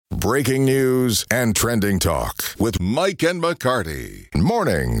breaking news and trending talk with Mike and McCarty.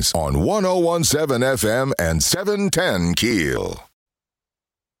 Mornings on 1017 FM and 710 KEEL.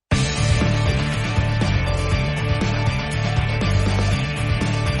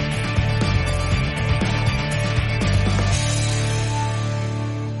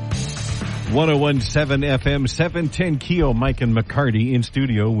 .1017 FM, 710 KEEL. Mike and McCarty in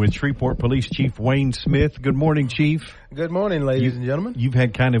studio with Shreveport Police Chief Wayne Smith. Good morning, Chief. Good morning, ladies and gentlemen. You've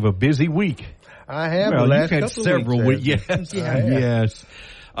had kind of a busy week. I have. Well, the last you've had couple several of weeks. Yes, Yes.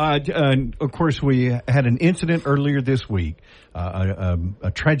 Of course, we had an incident earlier this week,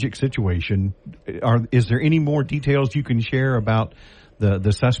 a tragic situation. Is there any more details you can share about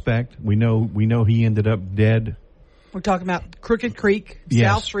the suspect? We know he ended up dead. We're talking about Crooked Creek, Yes.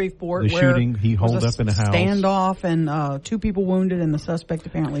 South Shreveport. The shooting, he holed up in a house. Standoff and 2 people wounded, and the suspect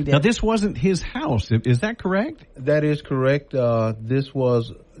apparently dead. Now, this wasn't his house. Is that correct? That is correct. This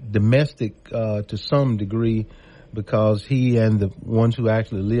was domestic to some degree because he and the ones who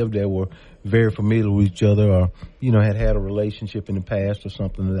actually lived there were very familiar with each other or, had a relationship in the past or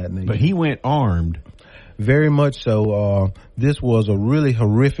something of that nature. But he went armed. Very much so. This was a really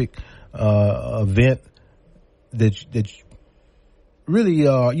horrific event that really,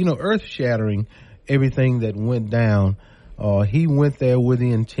 earth-shattering everything that went down. He went there with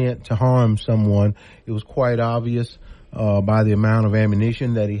the intent to harm someone. It was quite obvious by the amount of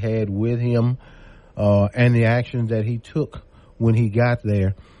ammunition that he had with him and the actions that he took when he got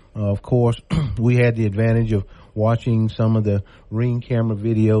there. Of course, we had the advantage of watching some of the Ring camera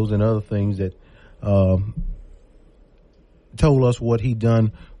videos and other things that told us what he'd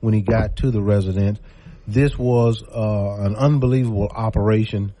done when he got to the residence. This was an unbelievable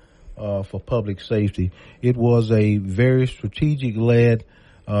operation for public safety. It was a very strategic-led,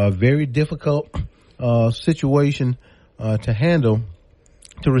 very difficult situation to handle,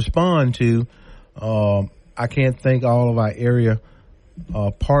 to respond to. I can't thank all of our area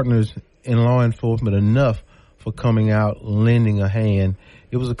partners in law enforcement enough for coming out, lending a hand.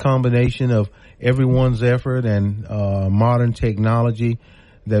 It was a combination of everyone's effort and modern technology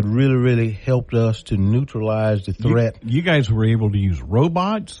that really helped us to neutralize the threat. You guys were able to use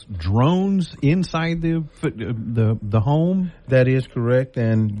robots, drones inside the home? That is correct,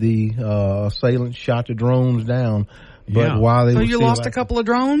 and the assailants shot the drones down. But while they so were you lost a couple of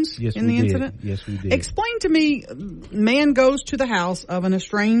drones in the incident? Yes, we did. Explain to me, man goes to the house of an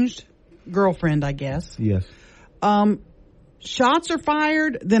estranged girlfriend, I guess. Yes. Shots are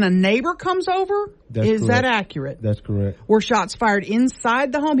fired, then a neighbor comes over? Is that accurate? That's correct. Were shots fired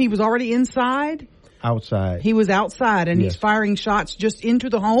inside the home? He was already inside? Outside. He was outside, and he's firing shots just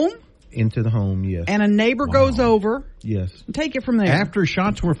into the home? Into the home, yes. And a neighbor goes over? Yes. Take it from there. After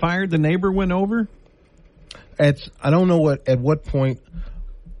shots were fired, the neighbor went over? I don't know at what point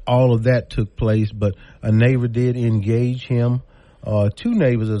all of that took place, but a neighbor did engage him. 2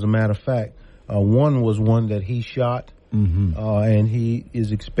 neighbors, as a matter of fact. One was one that he shot. Mm-hmm. And he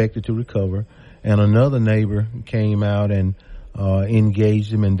is expected to recover. And another neighbor came out and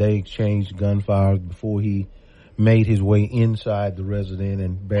engaged him, and they exchanged gunfire before he made his way inside the residence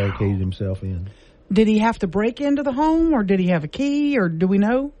and barricaded himself in. Did he have to break into the home, or did he have a key, or do we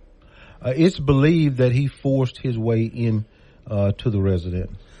know? It's believed that he forced his way in to the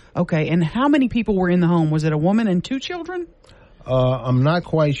residence. Okay, and how many people were in the home? Was it a woman and 2 children? I'm not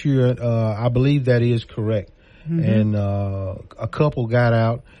quite sure. I believe that is correct. Mm-hmm. And a couple got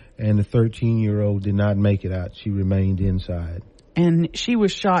out, and the 13-year-old did not make it out. She remained inside. And she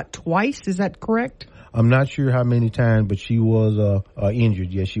was shot twice, is that correct? I'm not sure how many times, but she was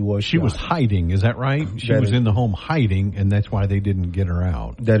injured. Yes, she was shot. She was hiding, is that right? She was in the home hiding, and that's why they didn't get her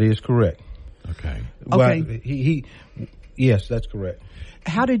out. That is correct. Okay. Well, yes, that's correct.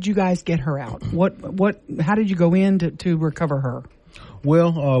 How did you guys get her out? How did you go in to recover her? Well,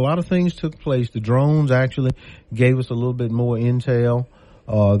 a lot of things took place. The drones actually gave us a little bit more intel.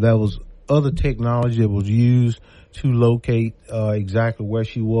 There was other technology that was used to locate exactly where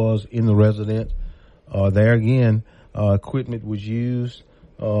she was in the residence. There again, equipment was used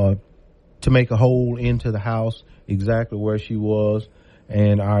to make a hole into the house exactly where she was,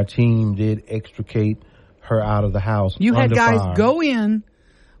 and our team did extricate her out of the house. You had guys go in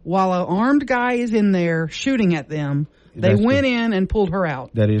while an armed guy is in there shooting at them. They went in and pulled her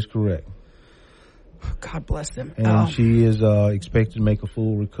out. That is correct. God bless them. And she is expected to make a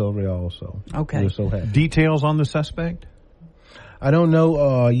full recovery also. Okay. We're so happy. Details on the suspect? I don't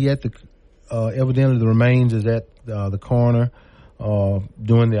know yet. Evidently the remains is at the coroner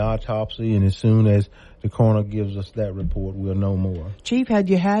doing the autopsy, and as soon as the coroner gives us that report, we'll know more. Chief, had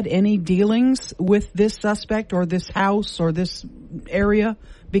you had any dealings with this suspect or this house or this area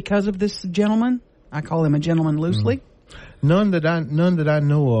because of this gentleman? I call him a gentleman loosely. Mm-hmm. None that I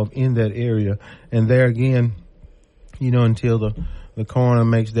know of in that area. And there again, until the coroner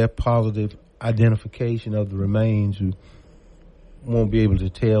makes that positive identification of the remains, we won't be able to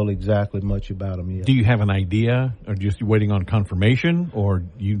tell exactly much about them yet. Do you have an idea, or just waiting on confirmation, or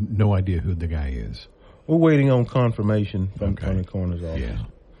you no idea who the guy is? We're waiting on confirmation from the coroner's office. Yeah.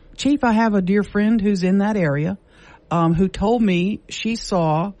 Chief, I have a dear friend who's in that area who told me she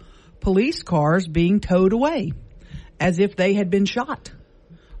saw police cars being towed away as if they had been shot.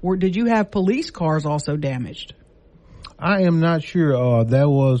 Or did you have police cars also damaged? I am not sure. There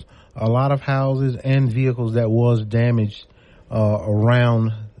was a lot of houses and vehicles that was damaged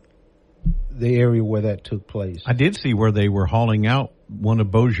around the area where that took place. I did see where they were hauling out one of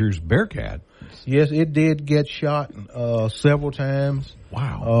Bossier's Bearcats. Yes, it did get shot several times.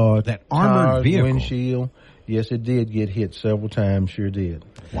 Wow. That armored vehicle. Windshield. Yes, it did get hit several times. Sure did.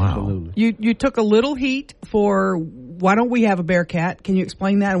 Wow. Absolutely. You took a little heat for why don't we have a Bearcat? Can you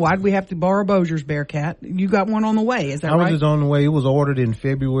explain that? Why did we have to borrow Bossier's Bearcat? You got one on the way, is that right? I was just on the way. It was ordered in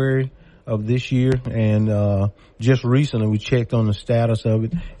February of this year, and just recently we checked on the status of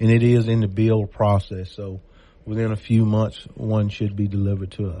it, and it is in the build process. So within a few months, one should be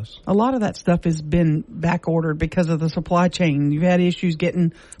delivered to us. A lot of that stuff has been back ordered because of the supply chain. You've had issues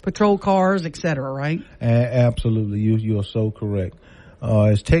getting patrol cars, et cetera, right? Absolutely. You are so correct.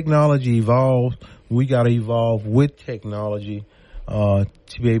 As technology evolves, we got to evolve with technology to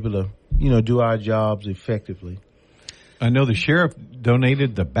be able to, do our jobs effectively. I know the sheriff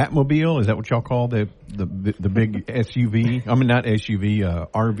donated the Batmobile. Is that what y'all call the big SUV? I mean, not SUV,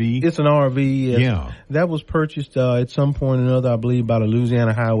 RV. It's an RV. Yes. Yeah. That was purchased at some point or another, I believe, by the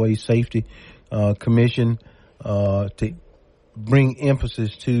Louisiana Highway Safety Commission to bring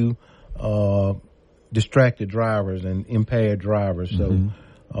emphasis to distracted drivers and impaired drivers. So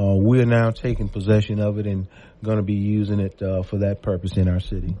we're now taking possession of it and going to be using it for that purpose in our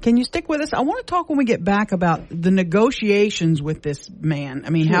city. Can you stick with us? I want to talk when we get back about the negotiations with this man. I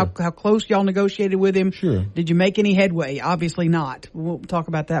mean, Sure. how close y'all negotiated with him? Sure. Did you make any headway? Obviously not. We'll talk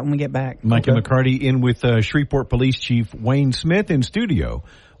about that when we get back. Mike and McCarty in with Shreveport Police Chief Wayne Smith in studio.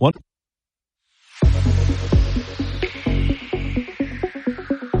 One.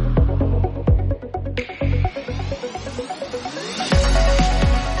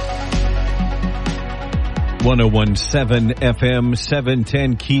 .1017 FM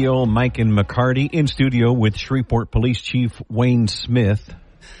 710 KEEL, Mike and McCarty in studio with Shreveport Police Chief Wayne Smith.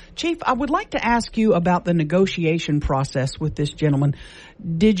 Chief, I would like to ask you about the negotiation process with this gentleman.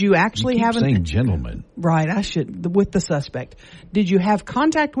 Did you actually have saying gentleman? Right, I should, with the suspect. Did you have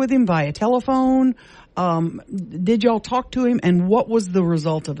contact with him via telephone? Did y'all talk to him, and what was the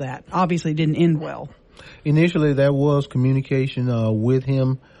result of that? Obviously, it didn't end well. Initially, there was communication with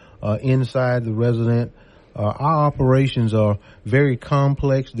him inside the residence. Our operations are very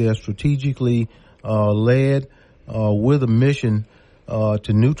complex. They're strategically led with a mission to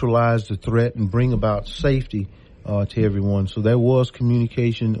neutralize the threat and bring about safety to everyone. So there was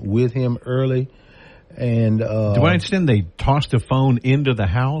communication with him early. And do I understand they tossed a phone into the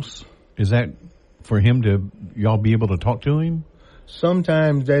house? Is that for him to y'all be able to talk to him?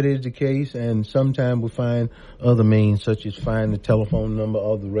 Sometimes that is the case, and sometimes we find other means, such as find the telephone number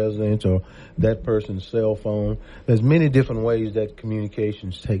of the resident or that person's cell phone. There's many different ways that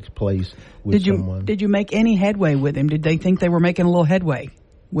communications takes place with someone. Did you make any headway with him? Did they think they were making a little headway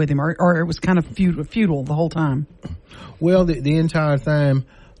with him, or it was kind of futile the whole time? Well, the entire time,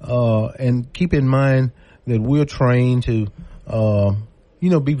 and keep in mind that we're trained to,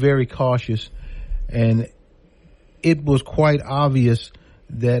 be very cautious, and it was quite obvious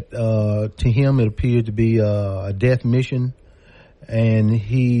that to him it appeared to be a death mission, and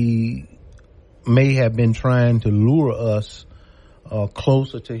he may have been trying to lure us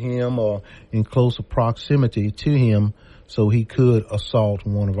closer to him or in closer proximity to him so he could assault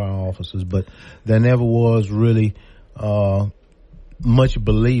one of our officers. But there never was really much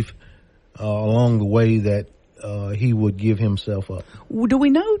belief along the way that he would give himself up. Do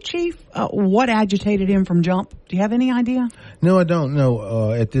we know, Chief, what agitated him from jump? Do you have any idea? No, I don't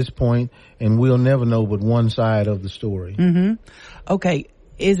know at this point, and we'll never know but one side of the story. Mm-hmm. Okay.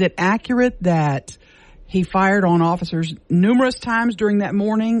 Is it accurate that he fired on officers numerous times during that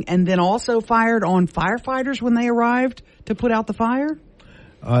morning and then also fired on firefighters when they arrived to put out the fire?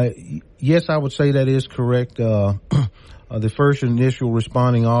 Yes, I would say that is correct. The first initial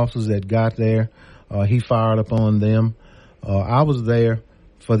responding officers that got there, he fired upon them. I was there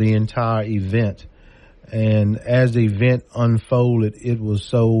for the entire event, And as the event unfolded, it was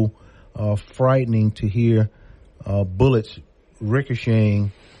so frightening to hear bullets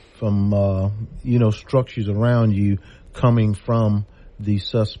ricocheting from, structures around you coming from the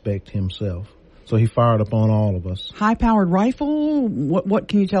suspect himself. So he fired upon all of us. High-powered rifle? What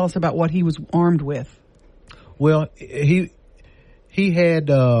can you tell us about what he was armed with? Well, he had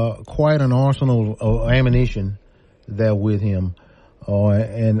quite an arsenal of ammunition there with him.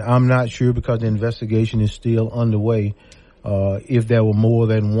 And I'm not sure, because the investigation is still underway, if there were more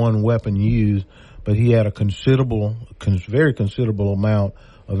than one weapon used, but he had a very considerable amount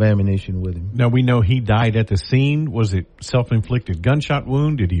of ammunition with him. Now, we know he died at the scene. Was it self-inflicted gunshot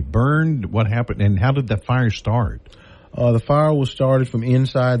wound? Did he burn? What happened? And how did the fire start? The fire was started from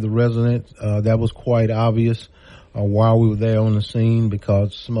inside the residence. That was quite obvious while we were there on the scene,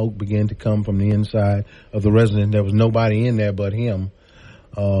 because smoke began to come from the inside of the residence. There was nobody in there but him.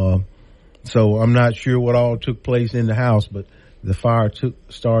 So I'm not sure what all took place in the house, but the fire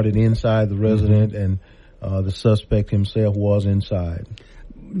started inside the residence, and the suspect himself was inside.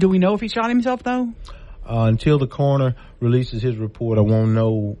 Do we know if he shot himself, though? Until the coroner releases his report, I won't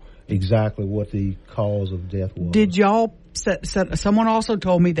know exactly what the cause of death was. Did y'all someone also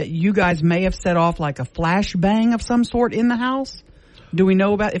told me that you guys may have set off like a flashbang of some sort in the house? Do we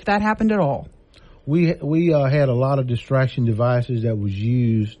know about if that happened at all? We had a lot of distraction devices that was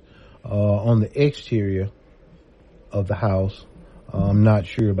used on the exterior of the house. I'm not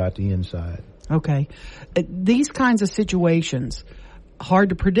sure about the inside. Okay. These kinds of situations, hard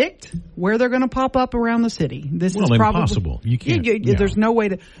to predict where they're going to pop up around the city. This is probably impossible. You can't. There's no way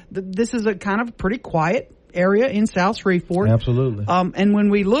to. This is a kind of pretty quiet area in South Shreveport. Absolutely. And when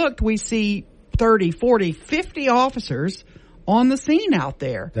we looked, we see 30, 40, 50 officers on the scene out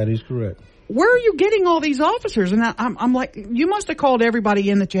there. That is correct. Where are you getting all these officers? And I'm like, you must have called everybody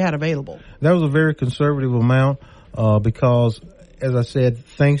in that you had available. That was a very conservative amount because, as I said,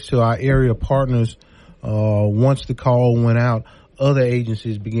 thanks to our area partners, once the call went out, other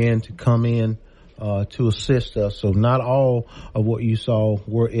agencies began to come in to assist us. So not all of what you saw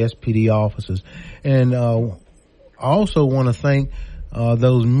were SPD officers. And I also want to thank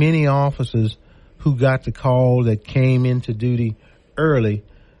those many officers who got the call that came into duty early,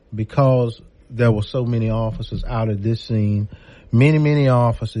 because there were so many officers out at this scene. Many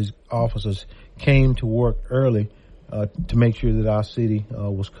officers came to work early to make sure that our city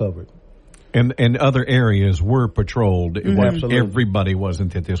was covered. And other areas were patrolled. Absolutely. Everybody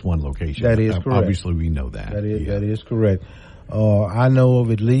wasn't at this one location. That is correct. Obviously, we know that. That is correct. I know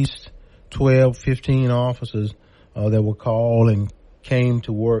of at least 12, 15 officers that were called and came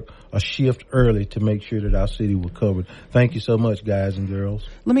to work a shift early to make sure that our city was covered. Thank you so much, guys and girls.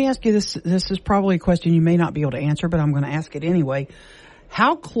 Let me ask you this. This is probably a question you may not be able to answer, but I'm going to ask it anyway.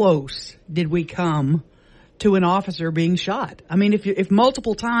 How close did we come to an officer being shot? I mean, if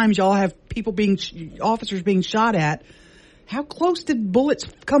multiple times y'all have officers being shot at, how close did bullets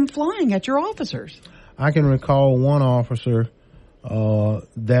come flying at your officers? I can recall one officer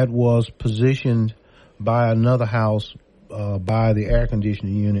that was positioned by another house by the air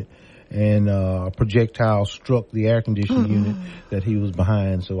conditioning unit, and a projectile struck the air conditioning unit that he was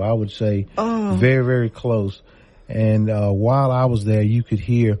behind. So I would say very, very close. And while I was there, you could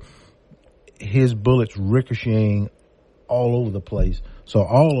hear his bullets ricocheting all over the place. So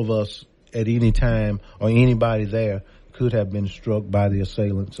all of us at any time, or anybody there, could have been struck by the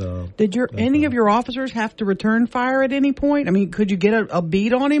assailants. Did any of your officers have to return fire at any point? I mean, could you get a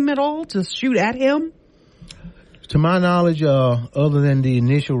bead on him at all to shoot at him? To my knowledge, other than the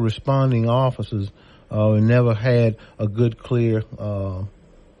initial responding officers, we never had a good, clear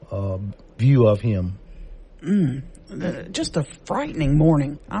view of him. Just a frightening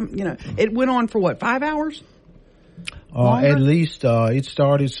morning. It went on for what, 5 hours? At least it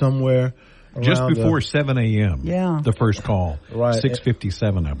started somewhere around just before 7 a.m. Yeah, the first call. Right,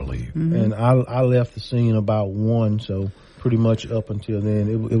 6:57, I believe. Mm-hmm. And I left the scene about 1, so pretty much up until then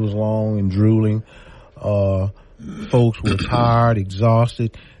it was long and drooling. Folks were tired,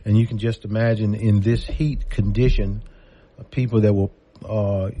 exhausted, and you can just imagine in this heat condition, people that were,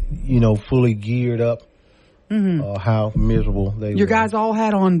 fully geared up, how miserable they were. Your guys all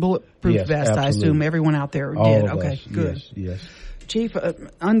had on bulletproof vests, absolutely. I assume. Everyone out there all did. Of Okay, us. good. Yes. Chief,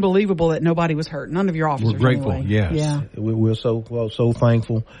 unbelievable that nobody was hurt. None of your officers. We're grateful. Anyway. Yes. Yeah. We're so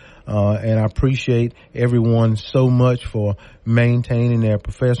thankful, and I appreciate everyone so much for maintaining their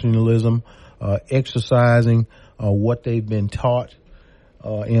professionalism, exercising what they've been taught.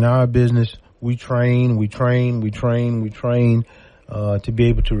 In our business, we train to be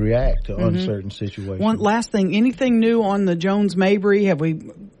able to react to uncertain situations. One last thing, anything new on the Jones Mabry? Have we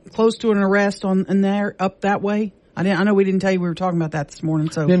close to an arrest in there up that way? I know we didn't tell you we were talking about that this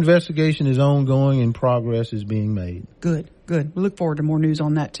morning. So the investigation is ongoing and progress is being made. Good. We look forward to more news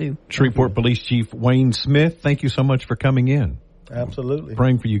on that too. Shreveport Police Chief Wayne Smith, thank you so much for coming in. Absolutely.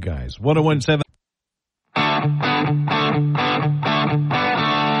 Praying for you guys. 1017.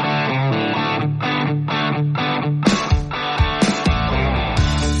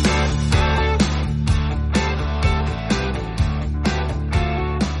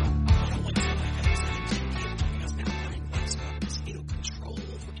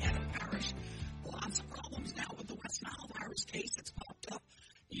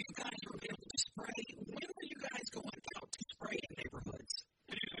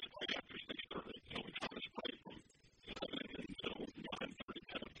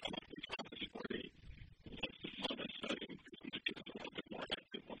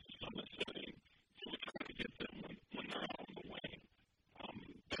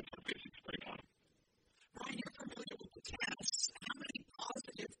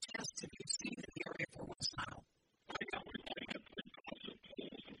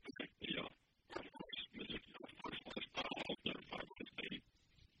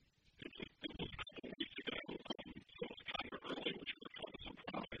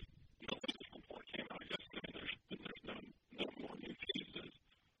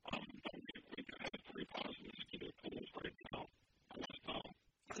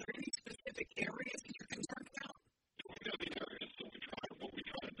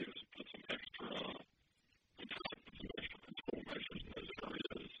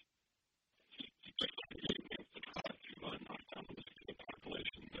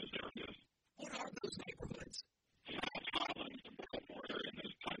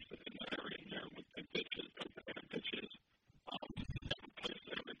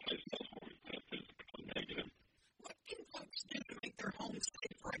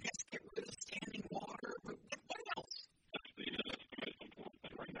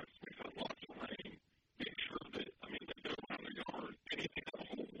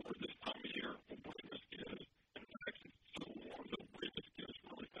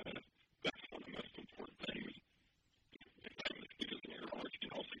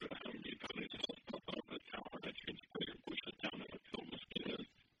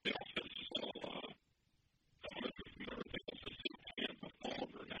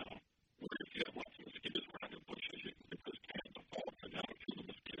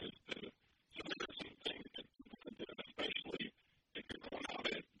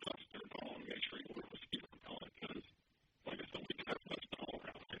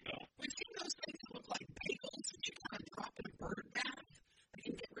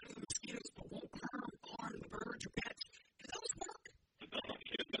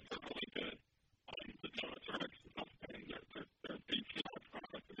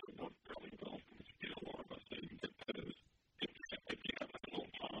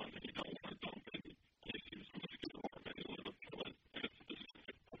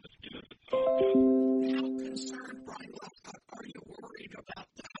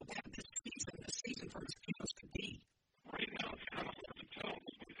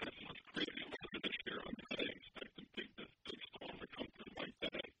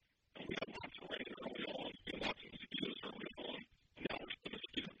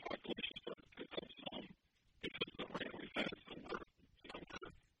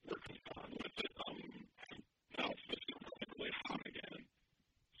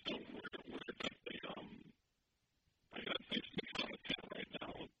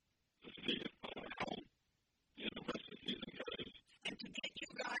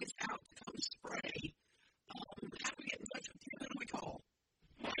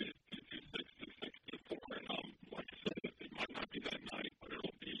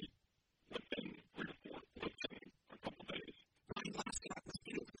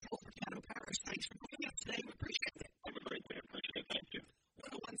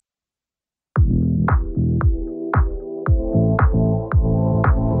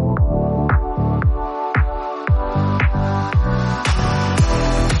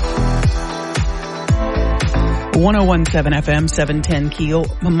 .1017 FM, 710 KEEL.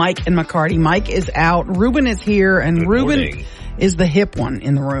 Mike and McCarty. Mike is out. Ruben is here, and Good Ruben morning. is the hip one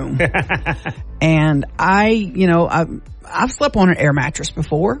in the room. And I've slept on an air mattress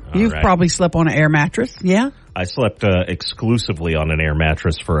before. You've probably slept on an air mattress, yeah? I slept exclusively on an air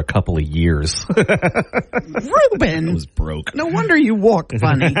mattress for a couple of years. Ruben! It was broke. No wonder you walk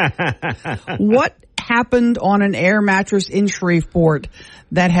funny. What happened on an air mattress in Shreveport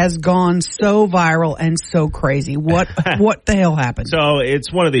that has gone so viral and so crazy? What the hell happened? So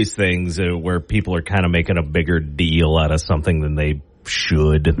it's one of these things where people are kind of making a bigger deal out of something than they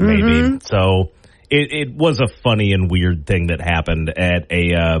should, maybe. So it was a funny and weird thing that happened at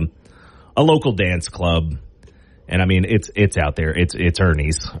a local dance club. And I mean, it's out there. It's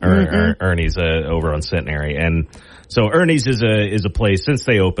Ernie's, Ernie's over on Centenary, and so Ernie's is a place since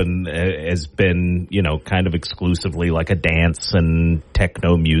they opened has been, you know, kind of exclusively like a dance and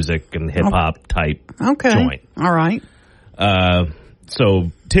techno music and hip hop type joint. All right.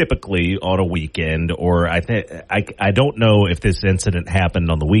 So typically on a weekend, or I don't know if this incident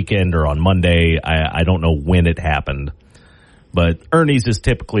happened on the weekend or on Monday. I don't know when it happened, but Ernie's is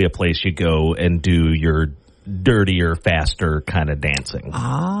typically a place you go and do your dirtier, faster kind of dancing.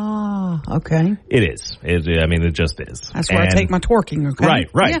 Ah, okay. It is. I mean, it just is. That's where I take my twerking, okay?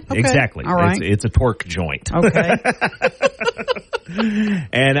 Right, Yeah, okay. exactly. All right. It's a twerk joint. Okay.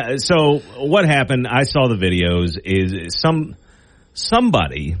 And so what happened, I saw the videos, is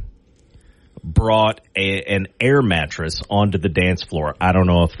somebody brought an air mattress onto the dance floor. I don't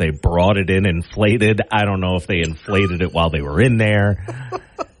know if they brought it in inflated. I don't know if they inflated it while they were in there.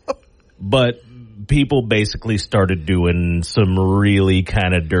 But people basically started doing some really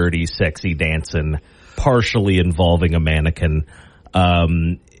kind of dirty, sexy dancing, partially involving a mannequin.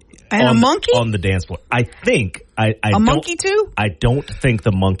 And a monkey? On the dance floor. I think. A monkey too? I don't think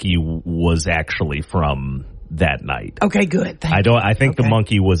the monkey was actually from that night. Okay, good. I think the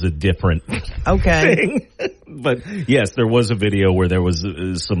monkey was a different thing. But yes, there was a video where there was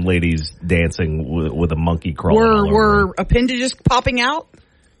some ladies dancing with a monkey crawling. Were appendages popping out?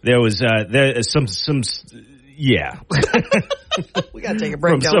 There was some yeah. We gotta take a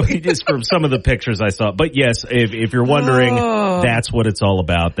break. Just from some of the pictures I saw. But yes, if you're wondering, that's what it's all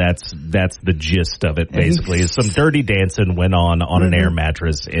about. That's the gist of it. Basically, is some dirty dancing went on an air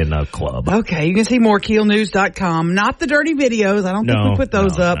mattress in a club. Okay, you can see more KEELnews.com. Not the dirty videos. I don't think we put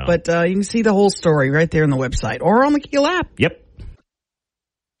those up, but you can see the whole story right there on the website or on the KEEL app. Yep.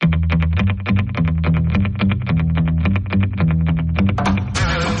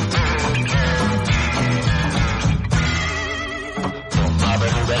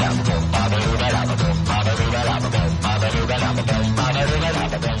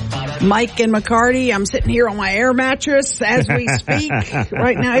 Mike and McCarty, I'm sitting here on my air mattress as we speak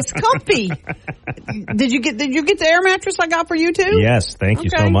right now. It's comfy. Did you get the air mattress I got for you too? Yes, thank you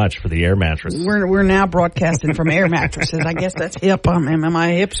so much for the air mattress. We're now broadcasting from air mattresses. I guess that's hip. Am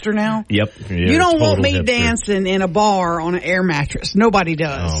I a hipster now? Yep. You don't want me dancing in a bar on an air mattress. Nobody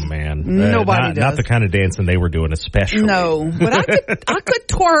does. Oh man. Nobody does. Not the kind of dancing they were doing especially. No, but I could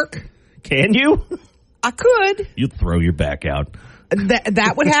twerk. Can you? I could. You'd throw your back out.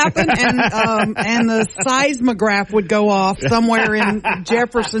 That would happen, and the seismograph would go off somewhere in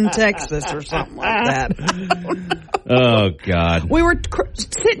Jefferson, Texas, or something like that. Oh God! We were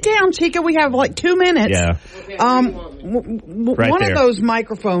sit down, Chica. We have like 2 minutes. Yeah. One of those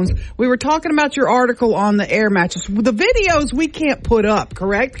microphones. We were talking about your article on the air mattress. The videos we can't put up,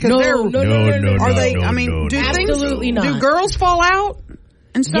 correct? No. Are they? I mean, do absolutely not. Do girls fall out?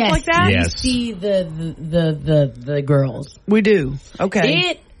 And stuff like that? Yes. You see the girls. We do.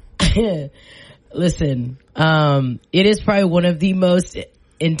 Okay. Listen, it is probably one of the most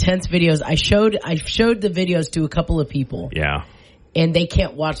intense videos. I showed the videos to a couple of people. Yeah. And they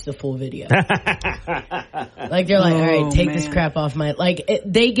can't watch the full video. Like they're like, all right, take this crap off my,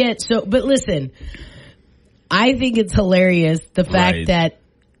 they get so, but listen, I think it's hilarious the fact that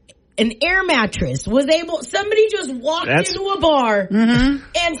an air mattress was able, somebody just walked into a bar and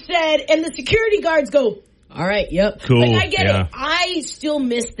said, and the security guards go, all right, yep. Cool. Like, I get it. I still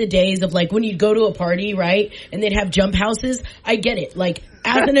miss the days of like when you'd go to a party, right? And they'd have jump houses. I get it. Like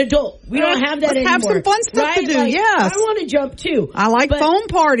as an adult, we don't have that anymore. Have some fun stuff to do, like, yes. I want to jump too. I like foam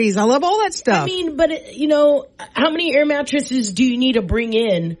parties. I love all that stuff. I mean, but how many air mattresses do you need to bring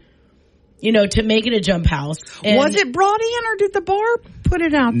in, to make it a jump house? And was it brought in or did the bar put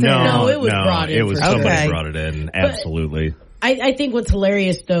it out there? No, it was brought in. It was somebody brought it in. Absolutely. I think what's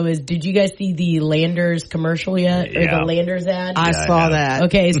hilarious though is, did you guys see the Landers commercial yet? Or the Landers ad? I saw that.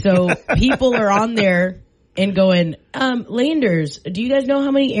 Okay, so people are on there and going, Landers, do you guys know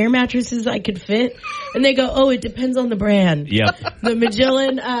how many air mattresses I could fit? And they go, oh, it depends on the brand. Yep. The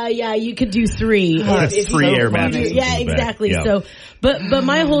Magellan, you could do 3. If 3 air mattresses. Yeah, exactly. Yep. So, but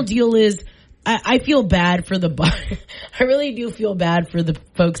my whole deal is, I feel bad for the I really do feel bad for the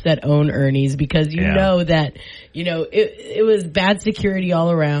folks that own Ernie's, because know that it was bad security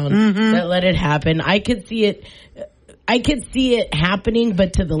all around that let it happen. I could see it happening,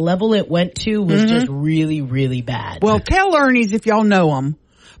 but to the level it went to was just really, really bad. Well, tell Ernie's, if y'all know them,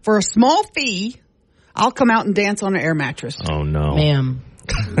 for a small fee, I'll come out and dance on an air mattress. Oh no, ma'am.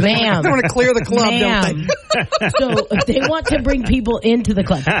 Ma'am. They want to clear the club, don't they? So they want to bring people into the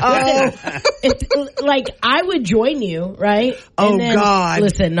club. Listen, like, I would join you, right? Oh, and then, God.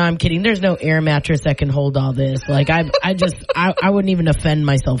 Listen, no, I'm kidding. There's no air mattress that can hold all this. Like, I wouldn't even offend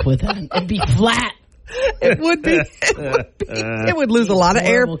myself with that. It'd be flat. It would be. It would lose a lot of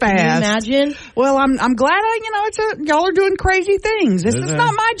air fast. Can you imagine? Well, I'm glad y'all are doing crazy things. This is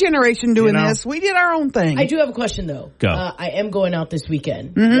not my generation doing this. We did our own thing. I do have a question though. Go. I am going out this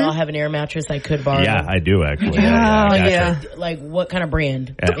weekend. Mm-hmm. Y'all have an air mattress I could borrow? Yeah, I do actually. Yeah. Like, what kind of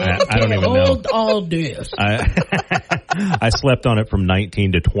brand? I don't even hold know. all this. I slept on it from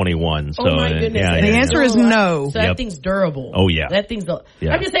 19 to 21. So, oh my goodness. The answer is no. So that thing's durable. Oh yeah. That thing's.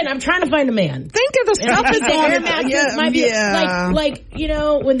 I'm just saying. I'm trying to find a man. Think of the stuff that's on it. Might be like, you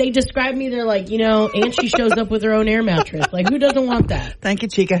know, when they describe me, they're like, you know, and she shows up with her own air mattress. Like, who doesn't want that? Thank you,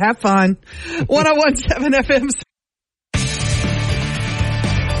 Chica. Have fun. 101.7 FM.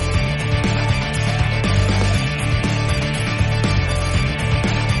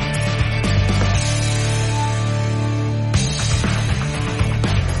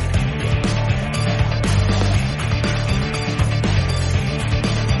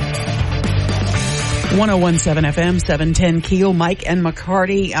 .101.7 FM, 710 KEEL, Mike and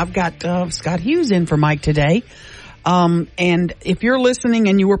McCarty. I've got Scott Hughes in for Mike today. And if you're listening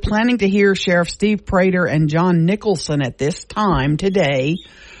and you were planning to hear Sheriff Steve Prater and John Nicholson at this time today,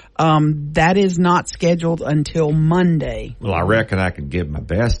 that is not scheduled until Monday. Well, I reckon I could give my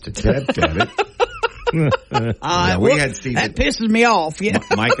best attempt at it. Had Steve. That pisses me off. Yeah.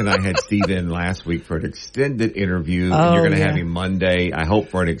 Mike and I had Steve in last week for an extended interview. And you're going to have him Monday, I hope,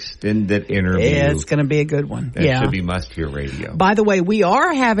 for an extended interview. Yeah, it's going to be a good one. That should be must-hear radio. By the way, we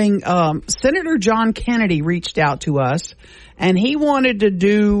are having Senator John Kennedy reached out to us, and he wanted to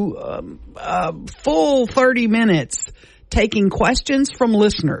do a full 30 minutes taking questions from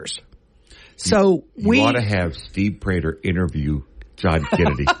listeners. So we ought to have Steve Prater interview John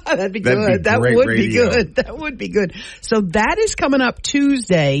Kennedy. That'd be good. That would be good. That would be good. So that is coming up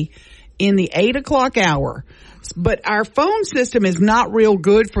Tuesday in the 8 o'clock hour. But our phone system is not real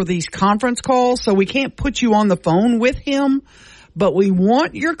good for these conference calls, so we can't put you on the phone with him. But we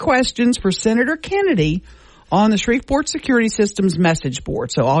want your questions for Senator Kennedy on the Shreveport Security Systems message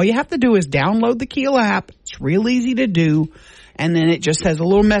board. So all you have to do is download the KEEL app. It's real easy to do. And then it just has a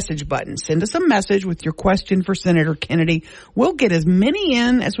little message button. Send us a message with your question for Senator Kennedy. We'll get as many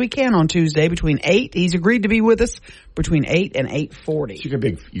in as we can on Tuesday between 8. He's agreed to be with us between 8 and 8:40. So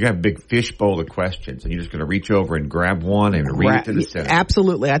you have a big fish bowl of questions, and you're just going to reach over and grab one and read it to the Senator.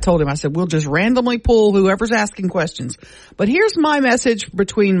 Absolutely. I told him, I said, we'll just randomly pull whoever's asking questions. But here's my message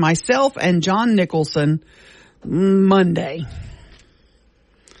between myself and John Nicholson Monday.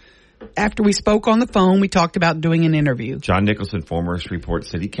 After we spoke on the phone, we talked about doing an interview. John Nicholson, former Shreveport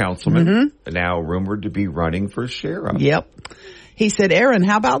City Councilman, now rumored to be running for sheriff. Yep. He said, Aaron,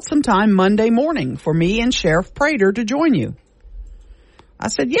 how about sometime Monday morning for me and Sheriff Prater to join you? I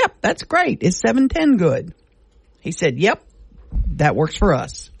said, yep, that's great. Is 7:10 good? He said, yep, that works for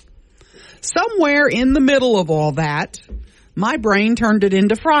us. Somewhere in the middle of all that, my brain turned it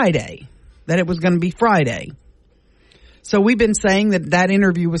into Friday, that it was going to be Friday. So we've been saying that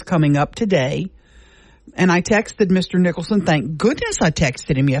interview was coming up today, and I texted Mr. Nicholson. Thank goodness I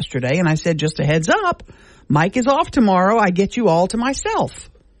texted him yesterday, and I said, just a heads up, Mike is off tomorrow. I get you all to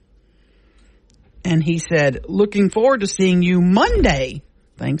myself. And he said, looking forward to seeing you Monday.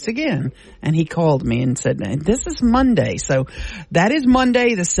 Thanks again. And he called me and said, this is Monday. So that is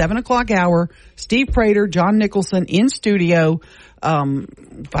Monday, the 7 o'clock hour. Steve Prater, John Nicholson in studio.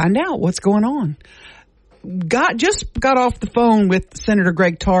 Find out what's going on. Just got off the phone with Senator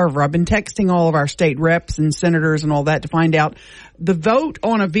Greg Tarver. I've been texting all of our state reps and senators and all that to find out the vote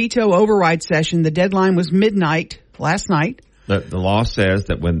on a veto override session. The deadline was midnight last night. The law says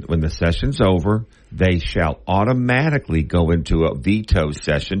that when the session's over, they shall automatically go into a veto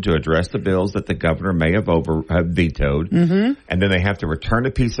session to address the bills that the governor may have vetoed. And then they have to return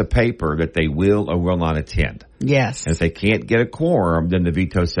a piece of paper that they will or will not attend. Yes. And if they can't get a quorum, then the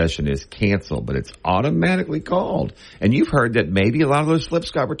veto session is canceled, but it's automatically called. And you've heard that maybe a lot of those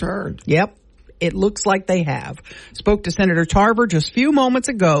slips got returned. Yep. It looks like they have. Spoke to Senator Tarver just a few moments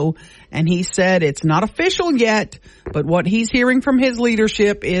ago, and he said it's not official yet, but what he's hearing from his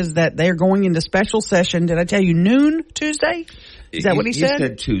leadership is that they're going into special session. Did I tell you noon Tuesday? Is that what he said? He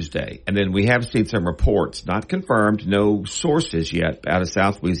said Tuesday. And then we have seen some reports, not confirmed, no sources yet, out of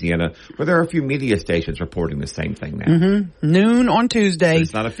South Louisiana, where there are a few media stations reporting the same thing now. Mm-hmm. Noon on Tuesday. But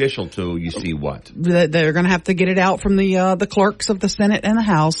it's not official till you see what. They're going to have to get it out from the clerks of the Senate and the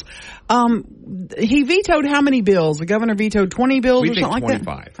House. He vetoed how many bills? The governor vetoed 20 bills or something like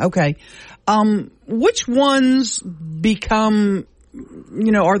that? 25. Okay. Which ones become,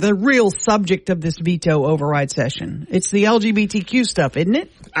 are the real subject of this veto override session? It's the LGBTQ stuff, isn't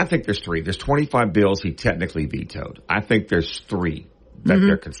it? I think there's 3. There's 25 bills he technically vetoed. I think there's 3 that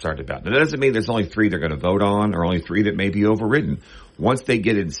they're concerned about. Now, that doesn't mean there's only 3 they're going to vote on or only 3 that may be overridden. Once they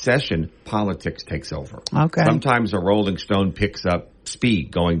get in session, politics takes over. Okay. Sometimes a rolling stone picks up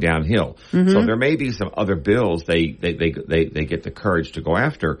speed going downhill. So there may be some other bills they get the courage to go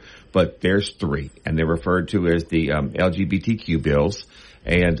after, but there's 3, and they're referred to as the LGBTQ bills.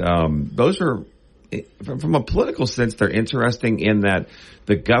 And those are, from a political sense, they're interesting in that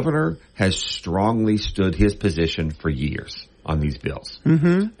the governor has strongly stood his position for years on these bills.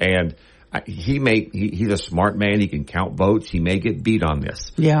 And he's a smart man. He can count votes. He may get beat on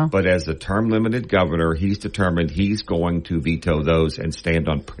this. Yeah. But as a term-limited governor, he's determined he's going to veto those and stand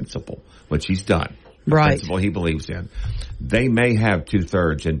on principle, which he's done. Right. Principle he believes in. They may have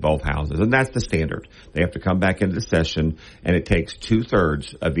 2/3 in both houses, and that's the standard. They have to come back into session, and it takes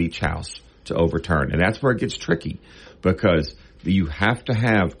 2/3 of each house to overturn. And that's where it gets tricky, because you have to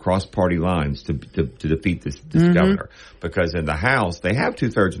have cross-party lines to defeat this governor. Because in the House, they have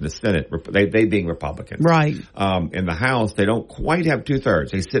 2/3 in the Senate, they being Republicans. Right. In the House, they don't quite have 2/3.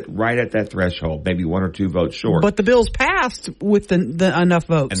 They sit right at that threshold, maybe 1 or 2 votes short. But the bill's passed with the enough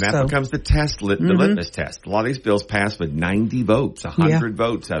votes. And that becomes the test, the litmus test. A lot of these bills pass with 90 votes, 100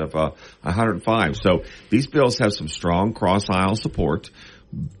 votes out of 105. So these bills have some strong cross-aisle support.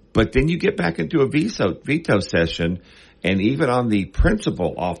 But then you get back into a veto session, and even on the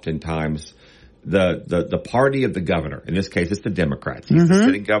principle, oftentimes, the party of the governor, in this case it's the Democrats, he's the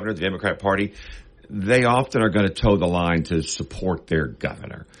sitting governor of the Democrat Party, they often are going to toe the line to support their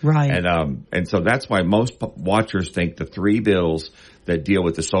governor. Right. And so that's why most watchers think the 3 bills that deal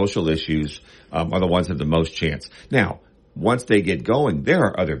with the social issues are the ones that have the most chance. Now, once they get going, there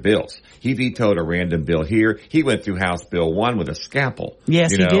are other bills. He vetoed a random bill here. He went through House Bill 1 with a scalpel.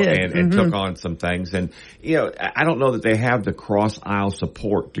 Yes, he did. And took on some things. And, I don't know that they have the cross-aisle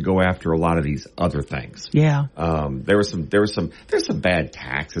support to go after a lot of these other things. Yeah. There's some bad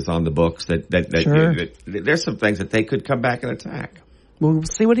taxes on the books that there's some things that they could come back and attack. We'll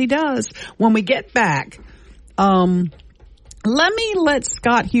see what he does. When we get back, let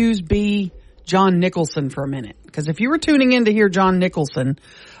Scott Hughes be John Nicholson for a minute. Because if you were tuning in to hear John Nicholson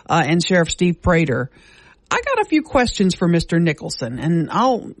and Sheriff Steve Prater, I got a few questions for Mr. Nicholson. And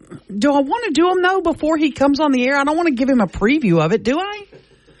do I want to do them, though, before he comes on the air? I don't want to give him a preview of it, do I?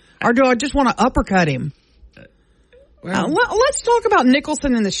 Or do I just want to uppercut him? Let's talk about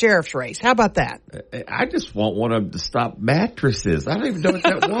Nicholson in the sheriff's race. How about that? I just want one of them to stop mattresses. I don't even know what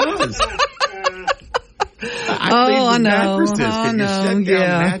that was. I know. Mattresses. Can you shut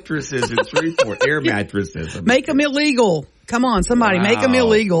down mattresses in Shreveport? Air mattresses. Make them illegal. Come on, somebody, make them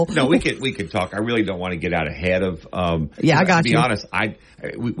illegal. No, we could talk. I really don't want to get out ahead of. I got you. To be honest,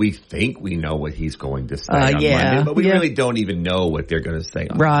 we think we know what he's going to say on Monday, but we really don't even know what they're going to say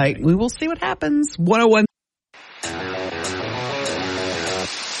on Right. Monday. We will see what happens. 101.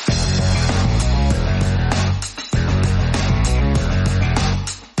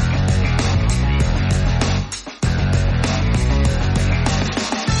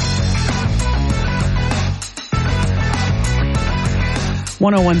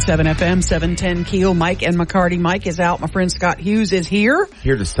 .1017 FM, 710 KEEL. Mike and McCarty. Mike is out. My friend Scott Hughes is here.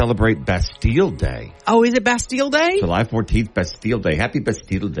 Here to celebrate Bastille Day. Oh, is it Bastille Day? July 14th, Bastille Day. Happy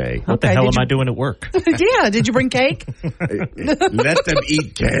Bastille Day. What the hell am I doing at work? Yeah, did you bring cake? Let them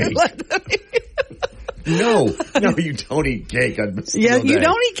eat cake. No, you don't eat cake on Bastille Day. Yeah, you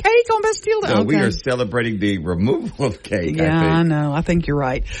don't eat cake on Bastille Day? No, okay. We are celebrating the removal of cake, Yeah, I know. I think you're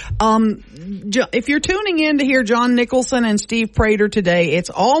right. If you're tuning in to hear John Nicholson and Steve Prater today, it's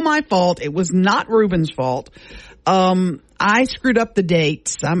all my fault. It was not Ruben's fault. I screwed up the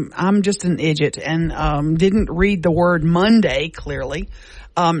dates. I'm just an idiot and didn't read the word Monday clearly.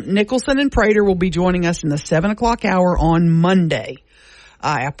 Nicholson and Prater will be joining us in the 7 o'clock hour on Monday.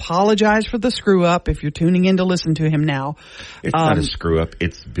 I apologize for the screw up if you're tuning in to listen to him now. It's not a screw up.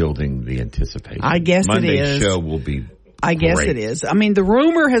 It's building the anticipation. I guess Monday's it is. show will be I guess great. it is. I mean, the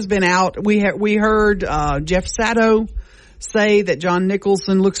rumor has been out. We heard Jeff Sato say that John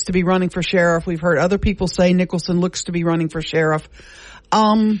Nicholson looks to be running for sheriff. We've heard other people say Nicholson looks to be running for sheriff.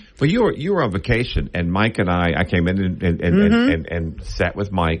 Well, you were on vacation, and Mike and I came in and sat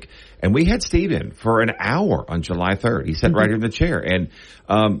with Mike, and we had Steve in for an hour on July 3rd. He sat right here in the chair, and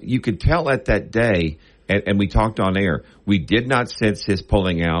you could tell at that day, and we talked on air, we did not sense his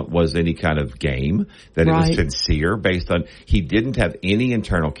pulling out was any kind of game, that it was sincere based on, he didn't have any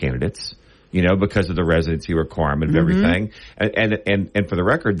internal candidates, because of the residency requirement of everything. And for the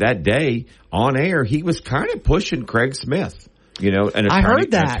record, that day on air, he was kind of pushing Craig Smith. An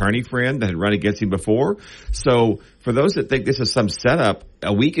attorney friend that had run against him before. So for those that think this is some setup,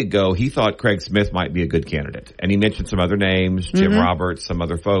 a week ago, he thought Craig Smith might be a good candidate. And he mentioned some other names, Jim Roberts, some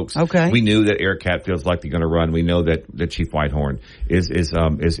other folks. Okay. We knew that Eric Hatfield's likely going to run. We know that Chief Whitehorn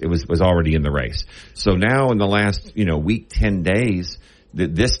was already in the race. So now in the last, week, 10 days,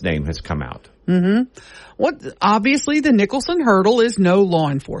 this name has come out. Obviously the Nicholson hurdle is no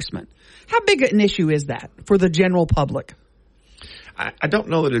law enforcement. How big an issue is that for the general public? I don't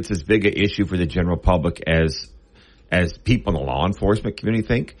know that it's as big an issue for the general public as people in the law enforcement community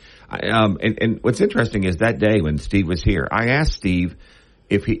think. And what's interesting is that day when Steve was here, I asked Steve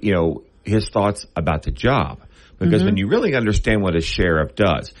if he, his thoughts about the job. Because when you really understand what a sheriff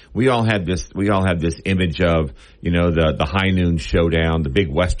does, we all have this image of, the high noon showdown, the big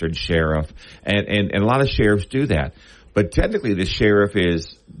Western sheriff, and a lot of sheriffs do that. But technically the sheriff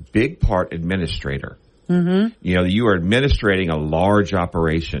is big part administrator. You are administrating a large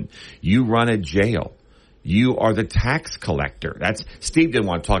operation. You run a jail. You are the tax collector. Steve didn't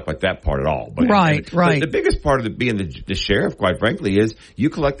want to talk about that part at all. But right. The biggest part of being the sheriff, quite frankly, is you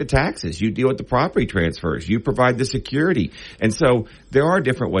collect the taxes. You deal with the property transfers. You provide the security. And so there are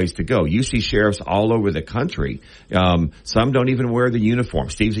different ways to go. You see sheriffs all over the country. Some don't even wear the uniform.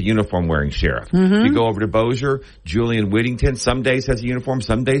 Steve's a uniform wearing sheriff. You go over to Bossier, Julian Whittington, some days has a uniform,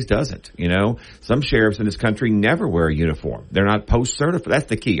 some days doesn't. Some sheriffs in this country never wear a uniform. They're not post certified. That's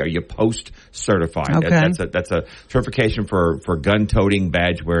the key. Are you post certified? Okay. That's a certification for gun-toting,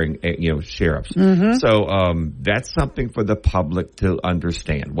 badge-wearing, sheriffs. So that's something for the public to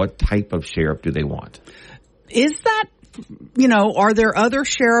understand. What type of sheriff do they want? Is that, are there other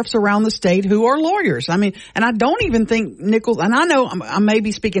sheriffs around the state who are lawyers? I mean, and I don't even think Nichols, and I know I may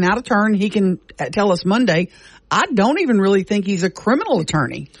be speaking out of turn. He can tell us Monday. I don't even really think he's a criminal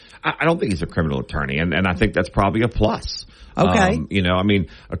attorney. I don't think he's a criminal attorney, and I think that's probably a plus. Okay.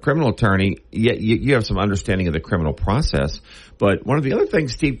 A criminal attorney, you have some understanding of the criminal process. But one of the other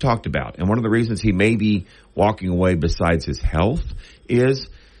things Steve talked about, and one of the reasons he may be walking away besides his health is,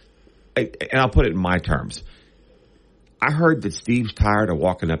 and I'll put it in my terms, I heard that Steve's tired of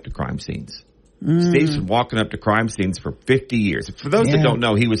walking up to crime scenes. Steve's been walking up to crime scenes for 50 years. For those that don't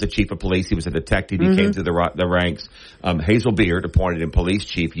know, he was a chief of police. He was a detective. He came through the ranks. Hazel Beard appointed him police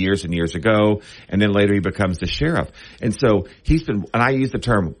chief years and years ago, and then later he becomes the sheriff. And so he's been, and I use the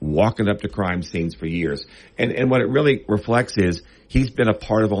term walking up to crime scenes for years. And what it really reflects is he's been a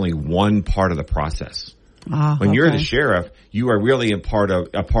part of only one part of the process. When you're the sheriff, you are really a part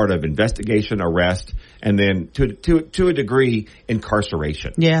of investigation, arrest, and then to a degree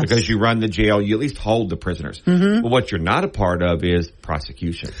incarceration. Yes. Because you run the jail, you at least hold the prisoners. But what you're not a part of is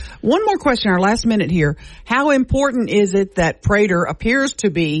prosecution. One more question, our last minute here. How important is it that Prater appears to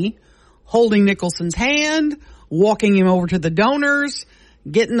be holding Nicholson's hand, walking him over to the donors,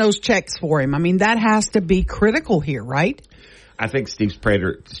 getting those checks for him? I mean, that has to be critical here, right? I think Steve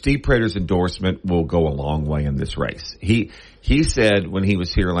Prater's endorsement will go a long way in this race. He said when he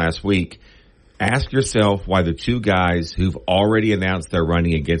was here last week, ask yourself why the two guys who've already announced they're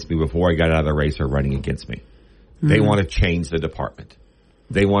running against me before I got out of the race are running against me. They want to change the department.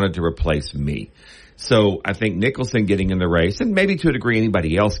 They wanted to replace me. So I think Nicholson getting in the race, and maybe to a degree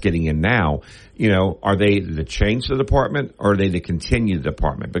anybody else getting in now, are they to change the department or are they to continue the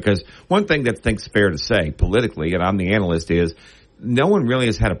department? Because one thing that I think's fair to say politically, and I'm the analyst, is no one really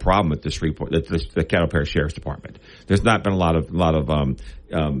has had a problem with the Shreveport, the Cattle Parish Sheriff's Department. There's not been a lot of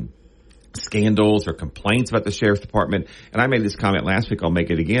scandals or complaints about the Sheriff's Department. And I made this comment last week, I'll make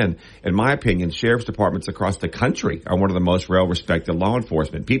it again. In my opinion, Sheriff's Departments across the country are one of the most well-respected law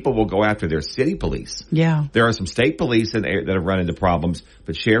enforcement. People will go after their city police. Yeah. There are some state police that have run into problems,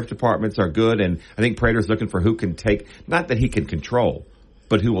 but Sheriff's Departments are good. And I think Prater's looking for who can take, not that he can control,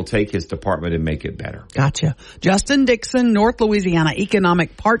 but who will take his department and make it better. Gotcha. Justin Dixon, North Louisiana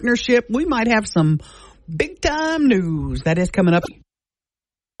Economic Partnership. We might have some big-time news that is coming up.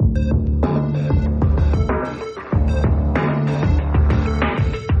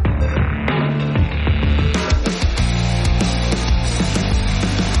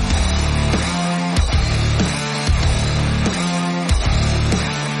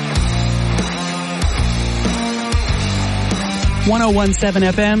 1017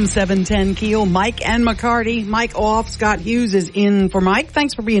 FM, 710 KEEL. Mike and McCarty. Mike off. Scott Hughes is in for Mike.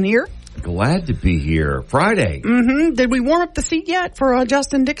 Thanks for being here. Glad to be here. Friday. Mm-hmm. Did we warm up the seat yet for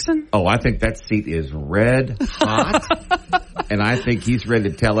Justin Dixon? Oh, I think that seat is red hot. And I think he's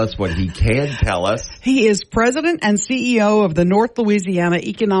ready to tell us what he can tell us. He is president and CEO of the North Louisiana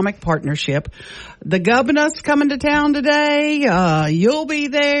Economic Partnership. The governor's coming to town today. You'll be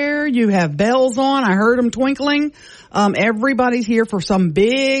there. You have bells on. I heard them twinkling. Everybody's here for some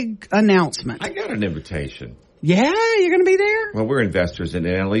big announcement. I got an invitation. Yeah, you're going to be there? Well, we're investors in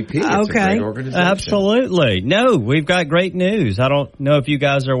NLEP. It's a great organization. Absolutely. No, we've got great news. I don't know if you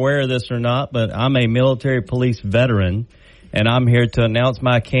guys are aware of this or not, but I'm a military police veteran, and I'm here to announce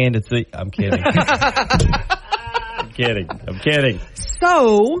my candidacy. I'm kidding. I'm kidding.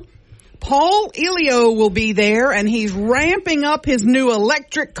 So, Paul Elio will be there, and he's ramping up his new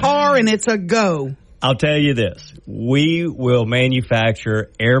electric car, and it's a go. I'll tell you this. We will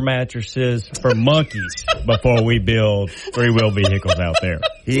manufacture air mattresses for monkeys before we build three-wheel vehicles out there.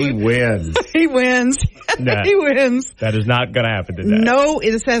 He wins. He wins. No, he wins. That is not going to happen today. No,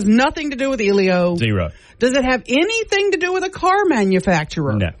 it has nothing to do with Elio. Zero. Does it have anything to do with a car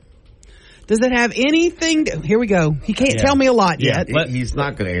manufacturer? No. Does it have anything to... Here we go. He can't tell me a lot yet. He's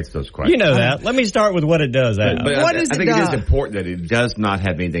not going to answer those questions. You know that. Let me start with what it does. But what I think it is important that it does not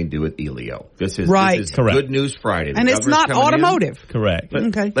have anything to do with Elio. This is correct. Good News Friday. And it's not automotive. Correct.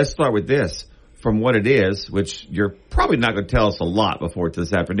 Okay. Let's start with this. From what it is, which you're probably not going to tell us a lot before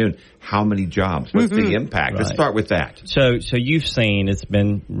this afternoon, how many jobs? What's the impact? Let's start with that. So you've seen it's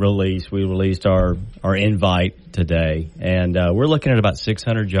been released. We released our invite today, and we're looking at about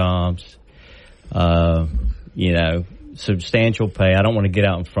 600 jobs. Substantial pay. I don't want to get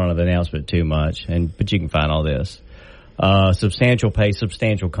out in front of the announcement too much, but you can find all this. Substantial pay,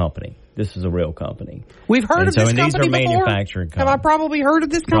 substantial company. This is a real company. We've heard of this company before. Manufacturing companies. Have I probably heard of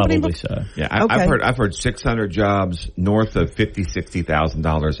this company Probably before? so. Yeah, I've heard 600 jobs north of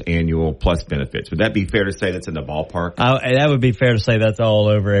 $50,000-$60,000 annual plus benefits. Would that be fair to say that's in the ballpark? That would be fair to say that's all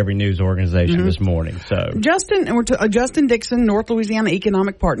over every news organization this morning. So Justin Dixon, North Louisiana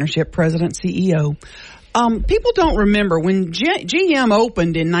Economic Partnership, President, CEO. People don't remember when GM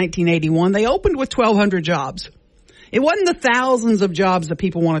opened in 1981. They opened with 1,200 jobs. It wasn't the thousands of jobs that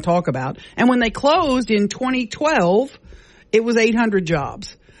people want to talk about. And when they closed in 2012, it was 800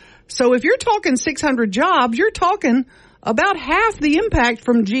 jobs. So if you're talking 600 jobs, you're talking about half the impact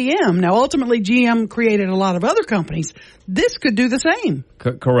from GM. Now, ultimately, GM created a lot of other companies. This could do the same.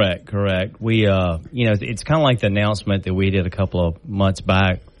 Correct. We, it's kind of like the announcement that we did a couple of months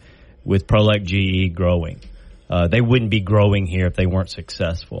back with Prolec GE growing. They wouldn't be growing here if they weren't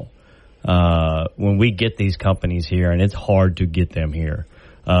successful. When we get these companies here, and it's hard to get them here,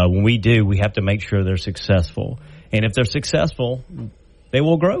 when we do, we have to make sure they're successful. And if they're successful, they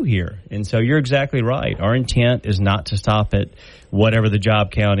will grow here. And so you're exactly right. Our intent is not to stop at whatever the job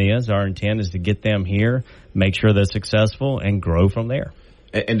count is. Our intent is to get them here, make sure they're successful, and grow from there.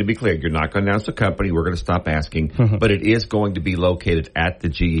 And to be clear, you're not going to announce the company. We're going to stop asking. But it is going to be located at the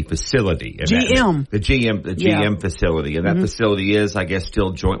GE facility. GM. The GM facility. And that facility is, I guess,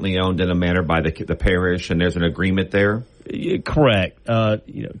 still jointly owned in a manner by the parish, and there's an agreement there? Correct.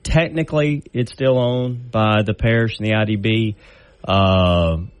 Technically, it's still owned by the parish and the IDB.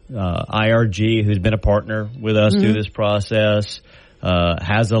 IRG, who's been a partner with us through this process,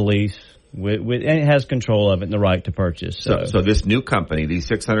 has a lease. And it has control of it and the right to purchase. So this new company, these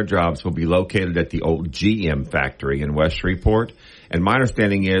 600 jobs, will be located at the old GM factory in West Shreveport. And my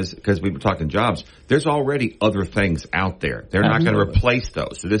understanding is, because we were talking jobs, there's already other things out there. They're not going to replace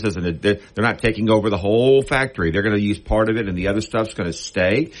those. So this isn't they're not taking over the whole factory. They're going to use part of it, and the other stuff's going to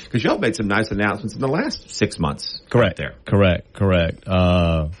stay. Because y'all made some nice announcents in the last 6 months. Correct.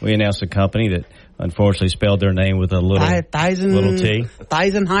 We announced a company that unfortunately spelled their name with a little T.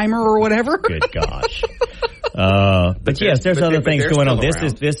 Theisenheimer or whatever. Good gosh. But yes, there's other things going on.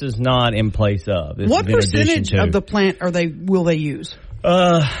 This is not in place of. What percentage of the plant will they use?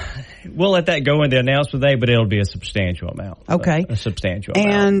 We'll let that go in the announcement today, but it'll be a substantial amount. Okay. A substantial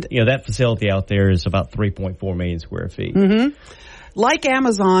amount. And that facility out there is about 3.4 million square feet. Mm-hmm. Like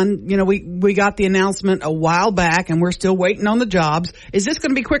Amazon, we got the announcement a while back, and we're still waiting on the jobs. Is this going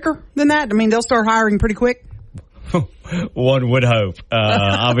to be quicker than that? I mean, they'll start hiring pretty quick? One would hope.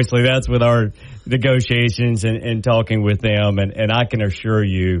 Obviously, that's with our negotiations and talking with them, and I can assure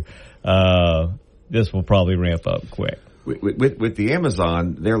you this will probably ramp up quick. With the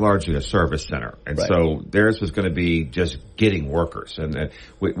Amazon, they're largely a service center, and so theirs was going to be just getting workers. And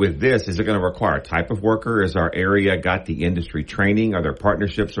with this, is it going to require a type of worker? Is our area got the industry training? Are there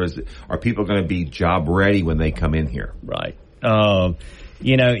partnerships, or are people going to be job ready when they come in here? Right. With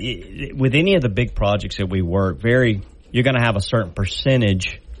any of the big projects that we work, you're going to have a certain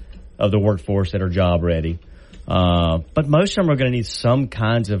percentage of the workforce that are job ready. But most of them are going to need some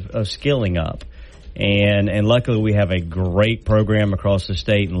kinds of skilling up. And luckily we have a great program across the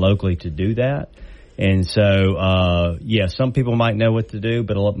state and locally to do that. And so, some people might know what to do,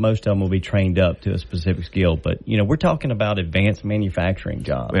 but most of them will be trained up to a specific skill. But, we're talking about advanced manufacturing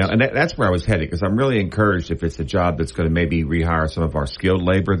jobs. Well, and that's where I was headed, because I'm really encouraged if it's a job that's going to maybe rehire some of our skilled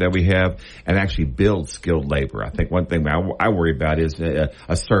labor that we have and actually build skilled labor. I think one thing I worry about is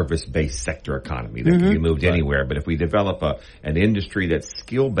a service-based sector economy that can be moved anywhere. But if we develop an industry that's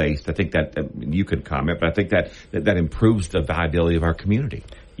skill-based, I think that you could comment, but I think that improves the viability of our community.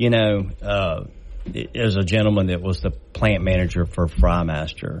 There's a gentleman that was the plant manager for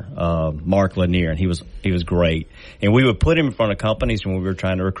Frymaster, Mark Lanier, and he was great. And we would put him in front of companies when we were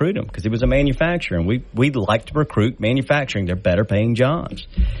trying to recruit him because he was a manufacturer, and we'd like to recruit manufacturing. They're better paying jobs.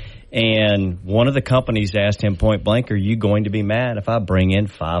 And one of the companies asked him point blank, "Are you going to be mad if I bring in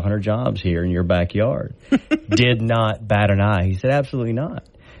 500 jobs here in your backyard?" Did not bat an eye. He said, "Absolutely not."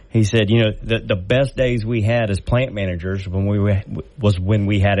 He said, the best days we had as plant managers when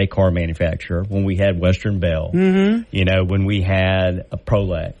we had a car manufacturer, when we had Western Bell, when we had a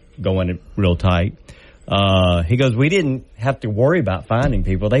Prolec going real tight. He goes, we didn't have to worry about finding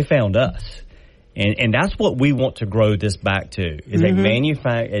people. They found us. And that's what we want to grow this back to, is a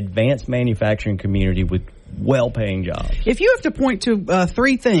advanced manufacturing community with well-paying jobs. If you have to point to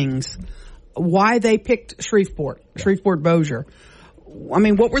three things why they picked Shreveport Bossier, I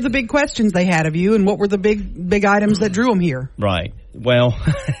mean, what were the big questions they had of you, and what were the big items that drew them here? Right. Well,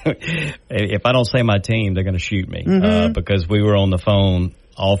 if I don't say my team, they're going to shoot me because we were on the phone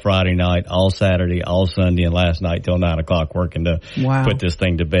all Friday night, all Saturday, all Sunday, and last night till 9 o'clock working to put this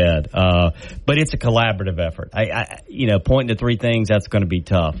thing to bed. But it's a collaborative effort. I pointing to three things, that's going to be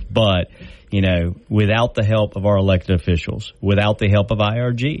tough. But, without the help of our elected officials, without the help of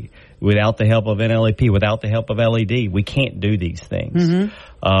IRG, without the help of NLEP, without the help of LED, we can't do these things.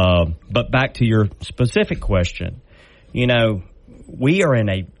 But back to your specific question, we are in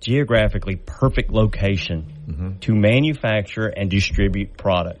a geographically perfect location to manufacture and distribute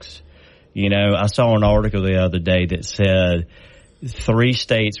products. I saw an article the other day that said 3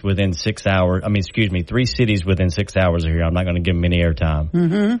 cities within 6 hours of here, I'm not going to give them any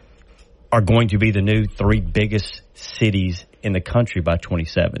airtime, are going to be the new 3 biggest cities in the country by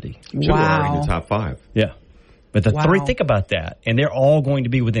 2070. Two are in the top 5. Yeah. But the 3, think about that. And they're all going to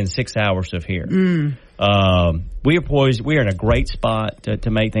be within 6 hours of here. We are poised. We are in a great spot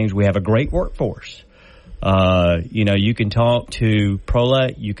to make things. We have a great workforce. You can talk to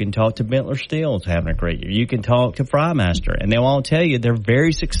Prolec. You can talk to Bentler Steel's having a great year. You can talk to Frymaster. And they'll all tell you they're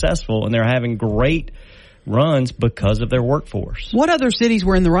very successful and they're having great runs because of their workforce. What other cities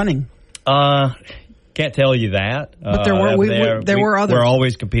were in the running? Can't tell you that. But there were others. We're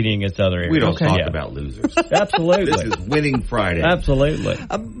always competing against other areas. We don't talk about losers. Absolutely. This is Winning Friday. Absolutely.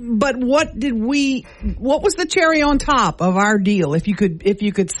 But what was the cherry on top of our deal? If you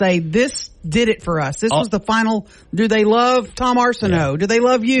could say this did it for us. This was the final. Do they love Tom Arsenault? Yeah. Do they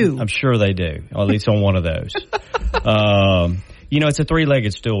love you? I'm sure they do. Or at least on one of those. It's a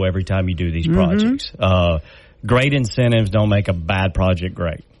 3-legged stool every time you do these projects. Great incentives don't make a bad project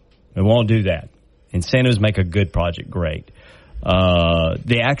great. It won't do that. Incentives make a good project great.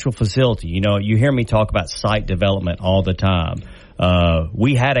 The actual facility, you hear me talk about site development all the time.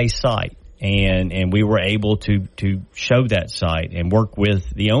 We had a site, and we were able to show that site and work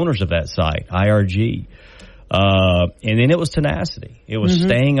with the owners of that site, IRG. And then it was tenacity. It was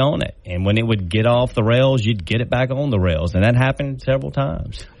staying on it. And when it would get off the rails, you'd get it back on the rails. And that happened several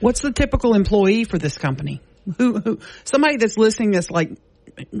times. What's the typical employee for this company? Who somebody that's listening that's like,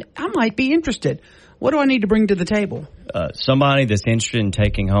 I might be interested. What do I need to bring to the table? Somebody that's interested in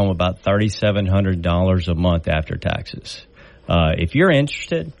taking home about $3,700 a month after taxes. If you're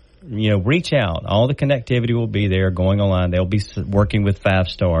interested, reach out. All the connectivity will be there going online. They'll be working with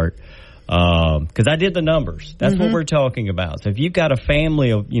FAFSTART. Because I did the numbers. That's what we're talking about. So if you've got a family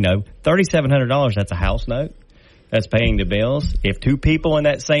of, $3,700, that's a house note. That's paying the bills. If 2 people in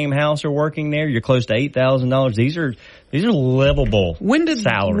that same house are working there, you're close to $8,000. These are livable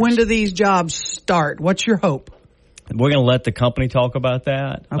salaries. When do these jobs start? What's your hope? We're going to let the company talk about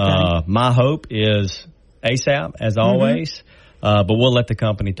that. Okay. My hope is ASAP, as always. But we'll let the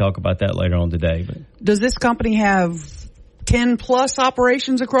company talk about that later on today. But does this company have 10 plus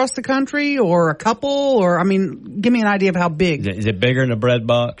operations across the country, or a couple, or give me an idea of how big. Is it bigger than a bread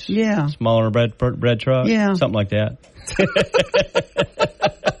box? Yeah. Smaller than a bread truck? Yeah. Something like that.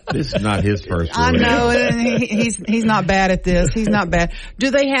 This is not his first rodeo. I know, and he's not bad at this. He's not bad. Do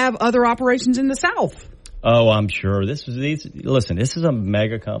they have other operations in the South? Oh, I'm sure. Listen, this is a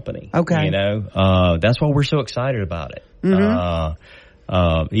mega company. Okay. That's why we're so excited about it.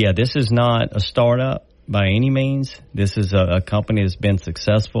 Mm-hmm. This is not a startup by any means. This is a company that's been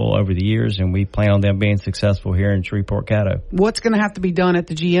successful over the years, and we plan on them being successful here in Shreveport, Caddo. What's going to have to be done at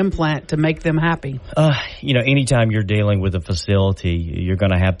the GM plant to make them happy? Anytime you're dealing with a facility, you're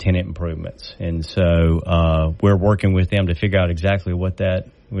going to have tenant improvements. And so we're working with them to figure out exactly what that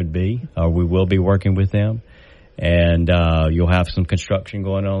would be. We will be working with them. And you'll have some construction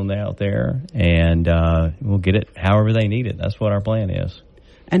going on out there, and we'll get it however they need it. That's what our plan is.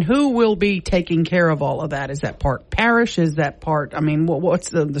 And who will be taking care of all of that? Is that part parish? Is that part, what's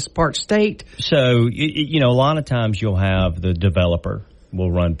this part state? So, a lot of times you'll have the developer will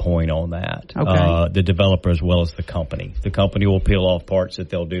run point on that. Okay. The developer as well as the company. The company will peel off parts that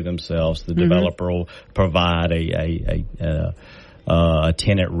they'll do themselves. The developer will provide a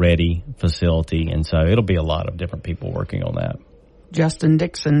tenant-ready facility. And so it'll be a lot of different people working on that. Justin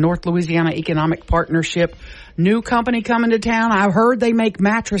Dixon, North Louisiana Economic Partnership. New company coming to town. I've heard they make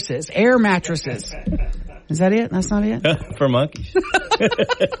mattresses, air mattresses. Is that it? That's not it? For monkeys.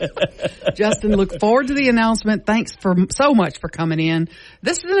 Justin, look forward to the announcement. Thanks so much for coming in.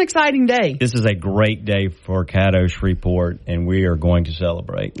 This is an exciting day. This is a great day for Caddo Shreveport, and we are going to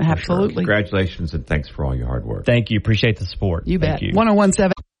celebrate. Absolutely. Sure. Congratulations, and thanks for all your hard work. Thank you. Appreciate the support. You bet. Thank you.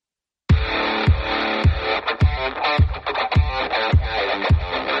 1017.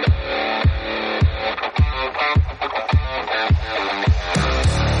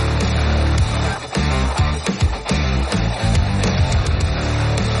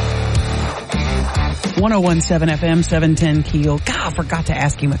 FM 710 KEEL. God, I forgot to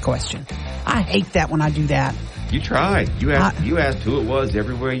ask him a question. I hate that when I do that. You tried. You asked who it was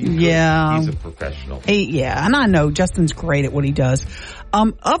everywhere you could. Yeah. He's a professional. And I know Justin's great at what he does.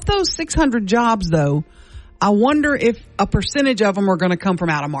 Of those 600 jobs, though, I wonder if a percentage of them are going to come from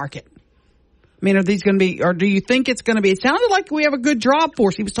out of market. Are these going to be, or do you think it's going to be? It sounded like we have a good job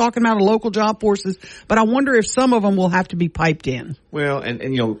force. He was talking about a local job forces, but I wonder if some of them will have to be piped in. Well, and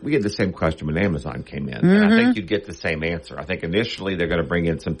we had the same question when Amazon came in, and I think you'd get the same answer. I think initially they're going to bring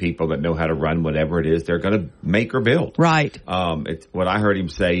in some people that know how to run whatever it is they're going to make or build. Right. What I heard him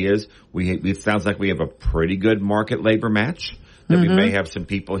say is it sounds like we have a pretty good market labor match. That we may have some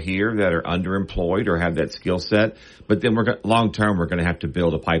people here that are underemployed or have that skill set, but then long term we're going to have to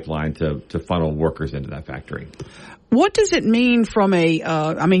build a pipeline to funnel workers into that factory. What does it mean from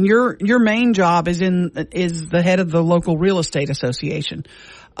your main job is the head of the local real estate association.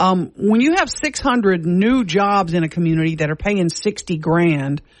 When you have 600 new jobs in a community that are paying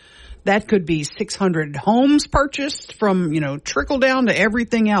 $60,000, that could be 600 homes purchased from, trickle down to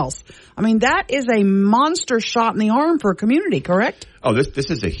everything else. That is a monster shot in the arm for a community, correct? Oh, this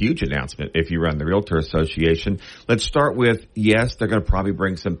is a huge announcement if you run the Realtor Association. Let's start with, yes, they're going to probably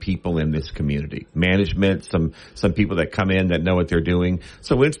bring some people in this community. Management, some people that come in that know what they're doing.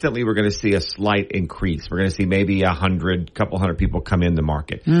 So instantly we're going to see a slight increase. We're going to see maybe couple hundred people come in the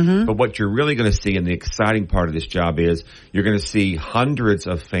market. But what you're really going to see, and the exciting part of this job is, you're going to see hundreds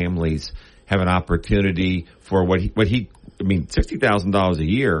of families have an opportunity for $60,000 a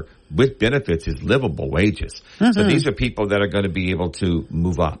year with benefits is livable wages. So these are people that are going to be able to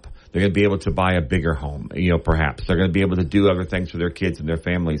move up. They're going to be able to buy a bigger home, perhaps. They're going to be able to do other things for their kids and their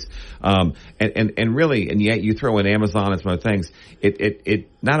families. And yet you throw in Amazon and some other things. It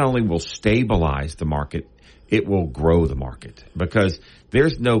not only will stabilize the market, it will grow the market, because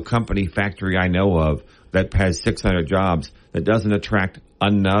there's no company factory I know of that has 600 jobs that doesn't attract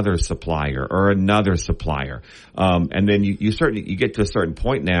another supplier or another supplier. And then you get to a certain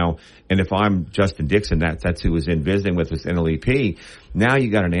point now, and if I'm Justin Dixon, that's who was in visiting with us in NLEP, now you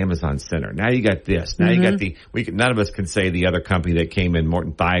got an Amazon center. Now you got this. Now you got none of us can say the other company that came in,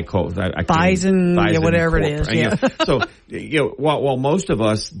 Morton Bison, whatever it is. Yeah. So, while most of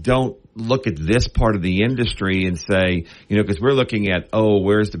us don't look at this part of the industry and say, because we're looking at,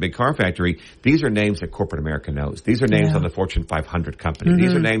 where's the big car factory? These are names that corporate America knows. These are names on the Fortune 500 company.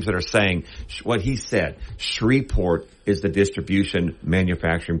 These are names that are saying what he said. Shreveport is the distribution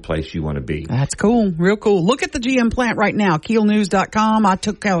manufacturing place you want to be. That's cool. Real cool. Look at the GM plant right now, KEELnews.com. I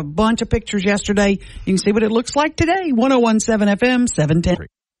took a bunch of pictures yesterday. You can see what it looks like today. 1017 FM, 710.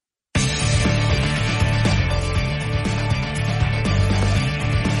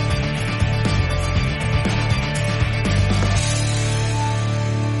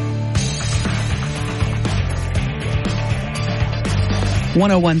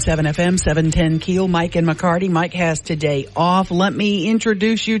 1017 FM, 710 KEEL, Mike and McCarty. Mike has today off. Let me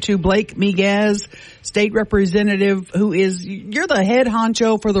introduce you to Blake Miguez, state representative, you're the head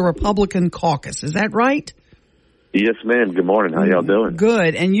honcho for the Republican caucus. Is that right? Yes, ma'am. Good morning. How y'all doing?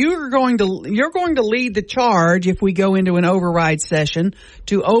 Good. And you're going to lead the charge if we go into an override session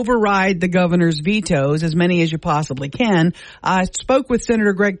to override the governor's vetoes, as many as you possibly can. I spoke with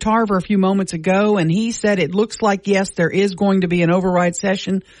Senator Greg Tarver a few moments ago, and he said it looks like, yes, there is going to be an override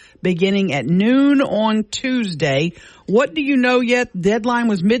session beginning at noon on Tuesday. What do you know yet? Deadline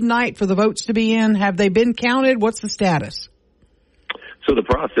was midnight for the votes to be in. Have they been counted? What's the status? So the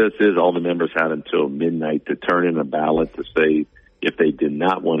process is all the members had until midnight to turn in a ballot to say if they did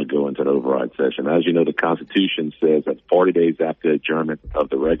not want to go into an override session. As you know, the Constitution says that 40 days after adjournment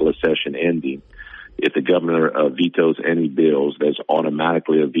of the regular session ending, if the governor vetoes any bills, there's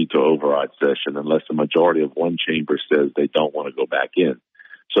automatically a veto override session unless the majority of one chamber says they don't want to go back in.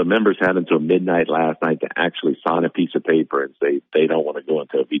 So members had until midnight last night to actually sign a piece of paper and say they don't want to go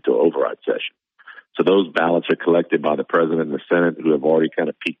into a veto override session. So those ballots are collected by the president and the Senate, who have already kind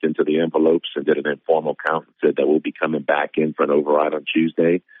of peeked into the envelopes and did an informal count and said that we'll be coming back in for an override on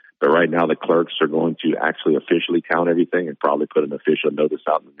Tuesday. But right now the clerks are going to actually officially count everything and probably put an official notice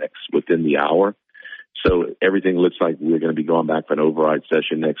out within the hour. So everything looks like we're going to be going back for an override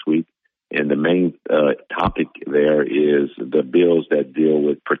session next week. And the main topic there is the bills that deal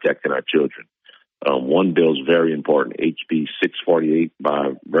with protecting our children. One bill is very important, HB 648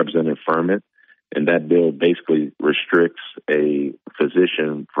 by Representative Furman. And that bill basically restricts a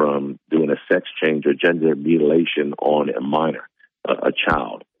physician from doing a sex change or gender mutilation on a minor, a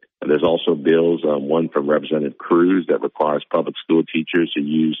child. And there's also bills, one from Representative Cruz that requires public school teachers to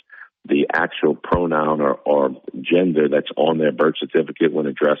use the actual pronoun or gender that's on their birth certificate when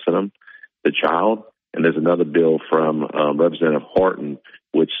addressing them, the child. And there's another bill from Representative Horton,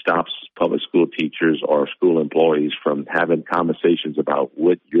 which stops public school teachers or school employees from having conversations about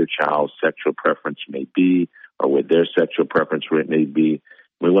what your child's sexual preference may be or what their sexual preference may be.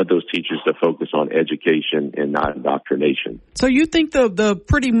 We want those teachers to focus on education and not indoctrination. So you think the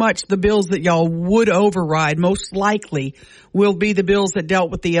pretty much the bills that y'all would override most likely will be the bills that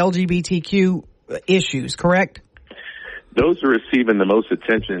dealt with the LGBTQ issues, correct? Those are receiving the most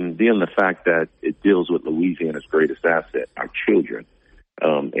attention, being the fact that it deals with Louisiana's greatest asset, our children.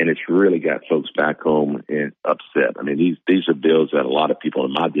 And it's really got folks back home and upset. I mean, these are bills that a lot of people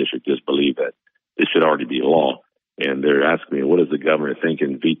in my district just believe that this should already be law. And they're asking me, what is the governor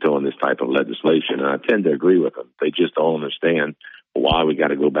thinking vetoing this type of legislation? And I tend to agree with them. They just don't understand why we got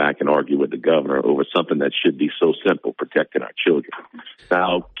to go back and argue with the governor over something that should be so simple, protecting our children.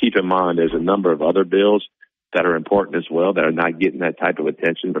 Now, keep in mind, there's a number of other bills that are important as well that are not getting that type of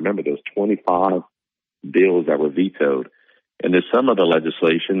attention. Remember, there's 25 bills that were vetoed. And there's some other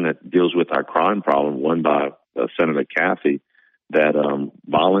legislation that deals with our crime problem, one by Senator Caffey, that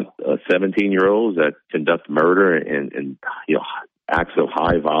violent 17-year-olds that conduct murder and acts of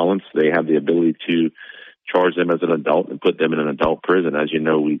high violence, they have the ability to charge them as an adult and put them in an adult prison. As you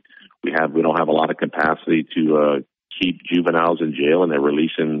know, we don't have a lot of capacity to keep juveniles in jail, and they're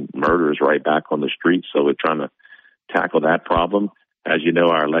releasing murderers right back on the streets. So we're trying to tackle that problem. As you know,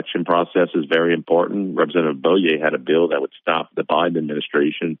 our election process is very important. Representative Bossier had a bill that would stop the Biden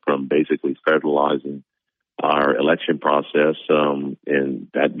administration from basically federalizing our election process, and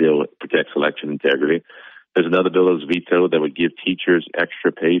that bill protects election integrity. There's another bill that was vetoed that would give teachers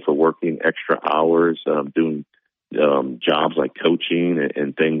extra pay for working extra hours, doing jobs like coaching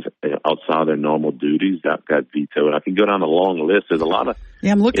and things outside their normal duties. That got vetoed. I can go down a long list. There's a lot of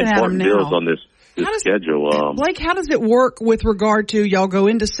I'm looking important at them now. bills on this schedule. Blake, how does it work with regard to y'all go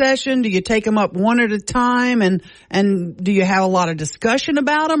into session? Do you take them up one at a time, and do you have a lot of discussion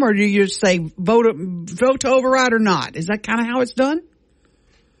about them, or do you just say vote to override or not? Is that kind of how it's done?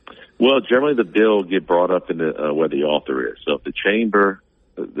 Well, generally the bill get brought up in where the author is. So if the chamber,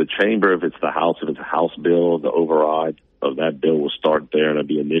 if it's the House, if it's a House bill, the override of that bill will start there and it'll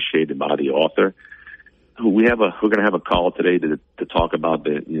be initiated by the author. We're going to have a call today to talk about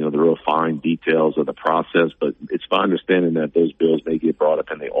the real fine details of the process, but it's my understanding that those bills may get brought up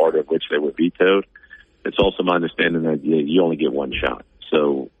in the order of which they were vetoed. It's also my understanding that you only get one shot.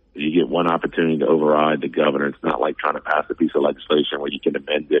 So you get one opportunity to override the governor. It's not like trying to pass a piece of legislation where you can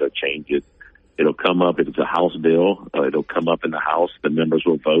amend it or change it. It'll come up, if it's a House bill, it'll come up in the House. The members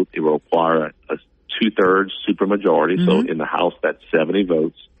will vote. It will require a 2/3 supermajority. Mm-hmm. So in the House, that's 70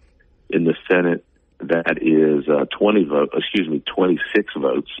 votes. In the Senate, that is 26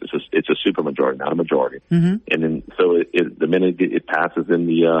 votes. It's a supermajority, not a majority. Mm-hmm. And then, so the minute it passes, then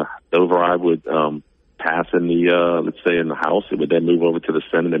the override would pass in the, let's say in the House, it would then move over to the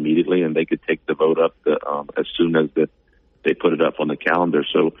Senate immediately, and they could take the vote up as soon as they put it up on the calendar.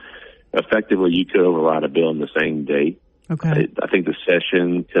 So effectively, you could override a bill in the same day. Okay. I think the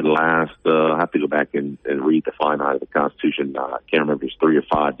session could last, I have to go back and read the fine art of the Constitution. I can't remember if it's 3 or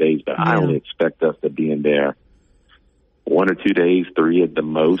 5 days, but I only expect us to be in there 1 or 2 days, 3 at the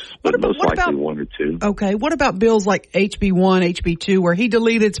most, but most likely 1 or 2. Okay. What about bills like HB1, HB2, where he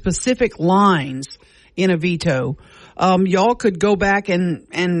deleted specific lines in a veto? Y'all could go back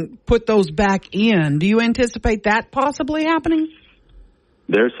and put those back in. Do you anticipate that possibly happening?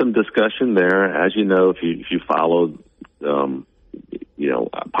 There's some discussion there. As you know, if you followed,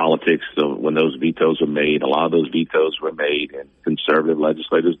 politics, so when those vetoes were made, a lot of those vetoes were made in conservative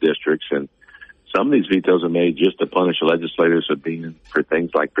legislators' districts, and some of these vetoes are made just to punish legislators for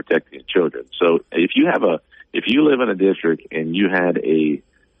things like protecting children. So if you live in a district and you had a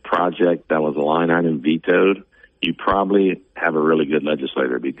project that was a line item vetoed, you probably have a really good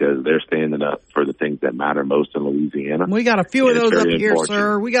legislator because they're standing up for the things that matter most in Louisiana. We got a few of those up here,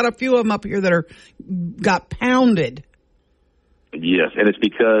 sir. We got a few of them up here that got pounded. Yes, and it's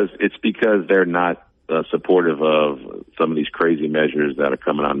because they're not supportive of some of these crazy measures that are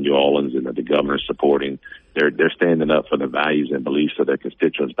coming out of New Orleans and that the governor's supporting. They're standing up for the values and beliefs of their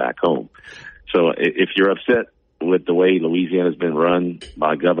constituents back home. So if you're upset with the way Louisiana's been run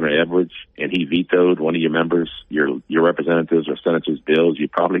by Governor Edwards, and he vetoed one of your members, your representatives or senators' bills, you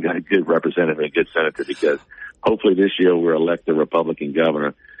probably got a good representative and a good senator, because hopefully this year we'll elect a Republican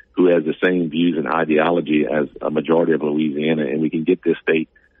governor who has the same views and ideology as a majority of Louisiana, and we can get this state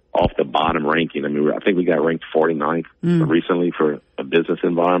off the bottom ranking. I mean, I think we got ranked 49th recently for a business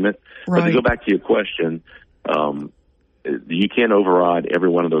environment. Right. But to go back to your question, you can't override every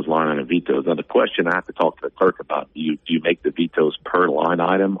one of those line item vetoes. Now, the question I have to talk to the clerk about: do you make the vetoes per line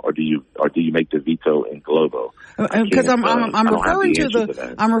item, or do you make the veto in globo? Because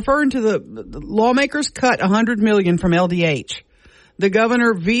I'm referring to the lawmakers cut $100 million from LDH. The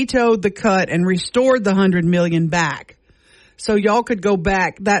governor vetoed the cut and restored the $100 million back. So y'all could go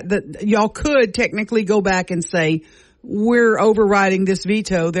back. That y'all could technically go back and say, we're overriding this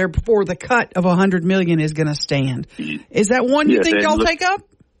veto, therefore the cut of $100 million is going to stand. Is that one you think y'all take up?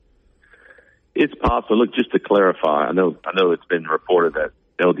 It's possible. Look, just to clarify, I know it's been reported that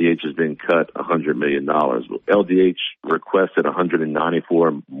LDH has been cut $100 million. LDH requested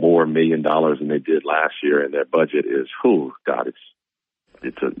 $194 more million than they did last year, and their budget is,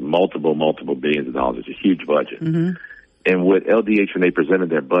 it's a multiple billions of dollars. It's a huge budget. Mm-hmm. And with LDH, when they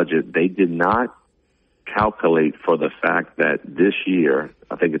presented their budget, they did not calculate for the fact that this year,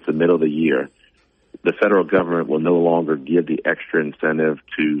 I think it's the middle of the year, the federal government will no longer give the extra incentive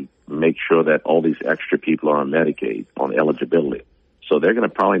to make sure that all these extra people are on Medicaid, on eligibility. So they're going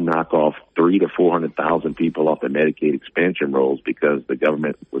to probably knock off 300,000 to 400,000 people off the Medicaid expansion rolls because the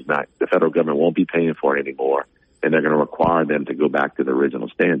federal government won't be paying for it anymore, and they're going to require them to go back to the original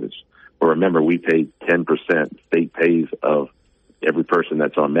standards. But remember, we pay 10%, state pays of every person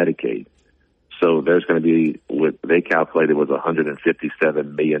that's on Medicaid. So there's going to be, what they calculated was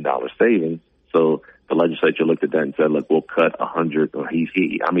 $157 million savings. So the legislature looked at that and said, look, we'll cut I'm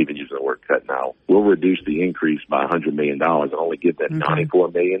even using the word cut now. We'll reduce the increase by $100 million and only give them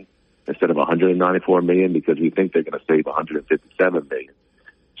 $94 million instead of $194 million, because we think they're going to save $157 million.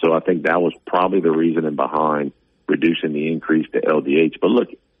 So I think that was probably the reasoning behind reducing the increase to LDH. But look,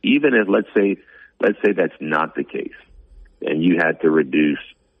 even if let's say that's not the case, and you had to reduce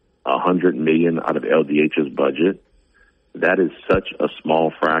 $100 million out of LDH's budget, that is such a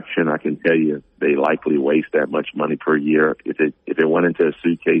small fraction. I can tell you, they likely waste that much money per year. If it went into a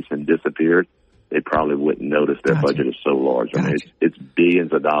suitcase and disappeared, they probably wouldn't notice. Their budget is so large. I mean, it's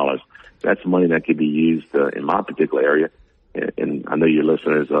billions of dollars. That's money that could be used in my particular area. And I know your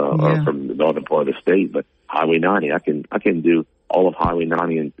listeners are from the northern part of the state, but Highway 90, I can do all of Highway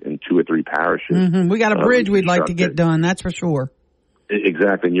 90 in 2 or 3 parishes. Mm-hmm. We got a bridge we'd like to get done. That's for sure.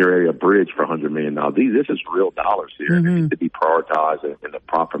 Exactly, in your area, a bridge for $100 million. This is real dollars here. Mm-hmm. They need to be prioritized in the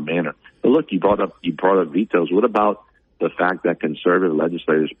proper manner. But look, you brought up vetoes. What about the fact that conservative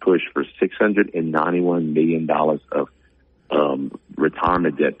legislators pushed for $691 million of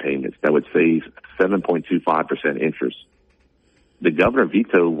retirement debt payments that would save 7.25% interest? The governor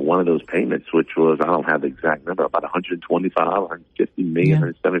vetoed one of those payments, which was, I don't have the exact number, about $125, $150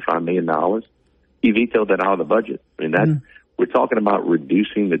 million, $175 million. He vetoed that out of the budget. I mean, we're talking about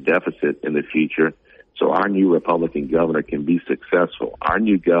reducing the deficit in the future so our new Republican governor can be successful. Our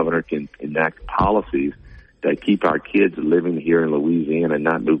new governor can enact policies that keep our kids living here in Louisiana and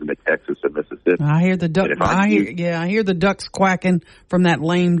not moving to Texas or Mississippi. I hear the duck. I hear the ducks quacking from that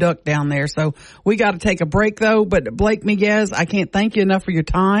lame duck down there. So we got to take a break though. But Blake Miguez, I can't thank you enough for your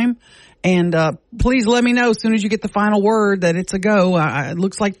time. And please let me know as soon as you get the final word that it's a go. It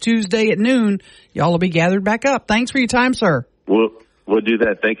looks like Tuesday at noon. Y'all will be gathered back up. Thanks for your time, sir. We'll do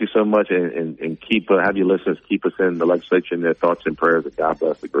that. Thank you so much, and keep have your listeners keep us in the legislature in their thoughts and prayers. And God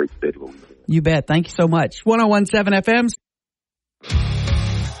bless the great state of Louisiana. You bet. Thank you so much. 101.7 FM.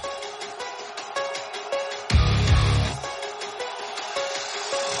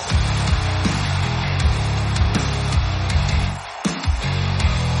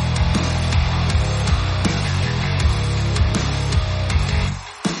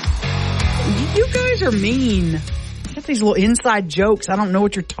 You guys are mean. Got these little inside jokes. I don't know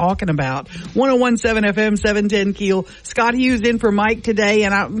what you're talking about. 101.7 FM, 710 Keel. Scott Hughes in for Mike today.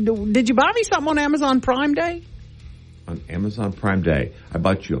 And did you buy me something on Amazon Prime Day? On Amazon Prime Day, I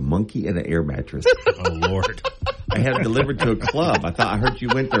bought you a monkey and an air mattress. Oh, Lord. I had it delivered to a club. I heard you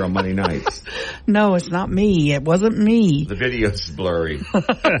went there on Monday nights. No, it's not me. It wasn't me. The video's blurry.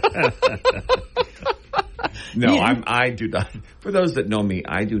 No, I do not. For those that know me,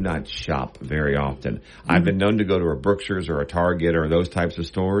 I do not shop very often. I've been known to go to a Brookshire's or a Target or those types of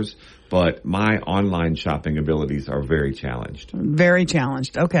stores, but my online shopping abilities are very challenged. Very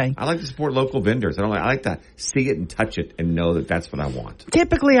challenged. Okay. I like to support local vendors. I like to see it and touch it and know that that's what I want.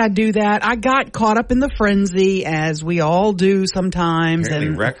 Typically, I do that. I got caught up in the frenzy, as we all do sometimes.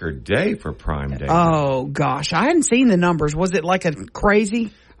 Apparently record day for Prime Day. Oh, gosh. I hadn't seen the numbers. Was it like a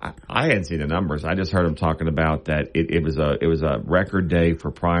crazy? I hadn't seen the numbers. I just heard them talking about that it was a record day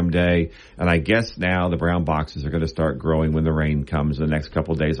for Prime Day, and I guess now the brown boxes are going to start growing when the rain comes the next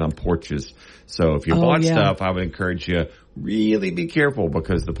couple of days on porches. So if you bought stuff, I would encourage you really be careful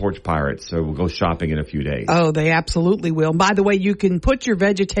because the porch pirates. So we'll go shopping in a few days. Oh, they absolutely will. By the way, you can put your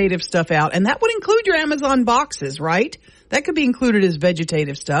vegetative stuff out, and that would include your Amazon boxes, right? That could be included as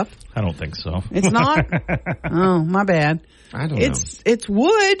vegetative stuff. I don't think so. It's not? Oh, my bad. I don't know. It's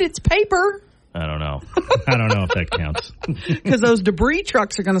wood. It's paper. I don't know. I don't know if that counts. Because those debris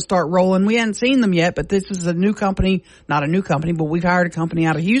trucks are going to start rolling. We hadn't seen them yet, but this is a new company. Not a new company, but we've hired a company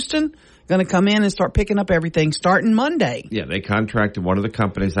out of Houston. Going to come in and start picking up everything starting Monday. Yeah, they contracted one of the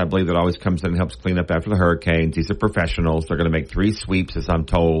companies, I believe, that always comes in and helps clean up after the hurricanes. These are professionals. They're going to make 3 sweeps, as I'm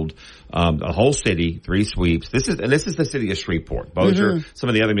told. The whole city, 3 sweeps. This is the city of Shreveport. Bossier, some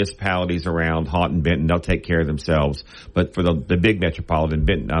of the other municipalities around Haughton, Benton, they'll take care of themselves. But for the big metropolitan,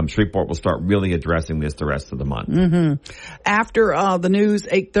 Benton, Shreveport will start really addressing this the rest of the month. After the news,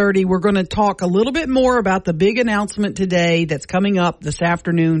 8:30, we're going to talk a little bit more about the big announcement today that's coming up this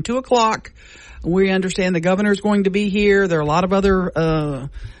afternoon, 2 o'clock. We understand the governor's going to be here. There are a lot of other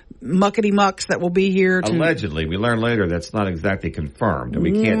muckety mucks that will be here. Allegedly. We learn later that's not exactly confirmed. And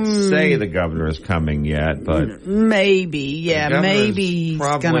we can't say the governor is coming yet, but maybe, maybe he's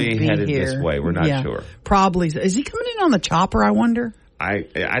probably be headed here. this way. We're not sure. Probably. Is he coming in on the chopper, I wonder?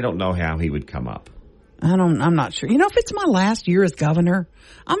 I don't know how he would come up. I'm not sure. You know, if it's my last year as governor,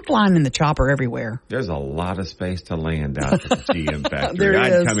 I'm flying in the chopper everywhere. There's a lot of space to land out at the GM factory.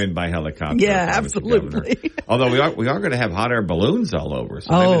 I'd come in by helicopter. Yeah, absolutely. Although we are going to have hot air balloons all over.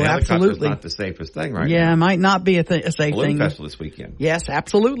 So maybe the helicopter's not the safest thing right now. Yeah, it might not be a safe Balloon thing. Festival this weekend. Yes,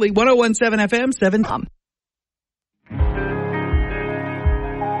 absolutely. 101.7 FM, 7 Tom.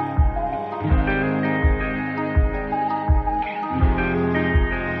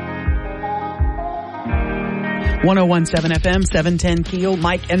 .101.7 FM, 710 Keel.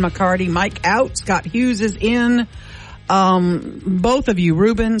 Mike and McCarty. Mike out. Scott Hughes is in. Both of you,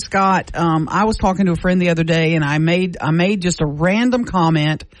 Ruben, Scott. I was talking to a friend the other day, and I made just a random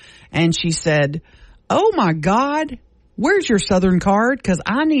comment, and she said, "Oh my God, where's your Southern card? Because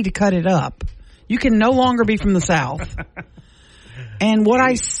I need to cut it up. You can no longer be from the South." And what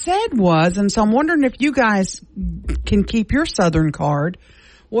I said was, and so I'm wondering if you guys can keep your Southern card.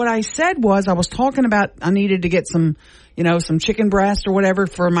 What I said was, I was talking about I needed to get some chicken breast or whatever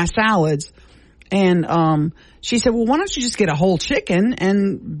for my salads. And she said, well, why don't you just get a whole chicken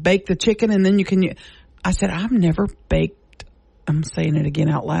and bake the chicken and then you can... I said, I've never baked... I'm saying it again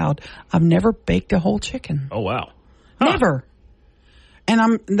out loud. I've never baked a whole chicken. Oh, wow. Never.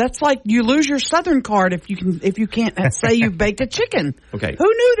 And that's like you lose your Southern card if you can't say you've baked a chicken. Okay. Who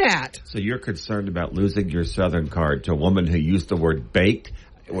knew that? So you're concerned about losing your Southern card to a woman who used the word baked?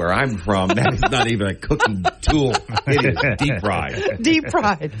 Where I'm from, that is not even a cooking tool. It is deep fried. Deep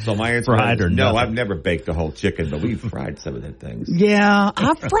fried. So my answer is no, I've never baked a whole chicken, but we've fried some of the things. Yeah,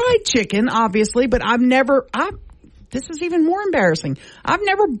 I've fried chicken, obviously, but this is even more embarrassing. I've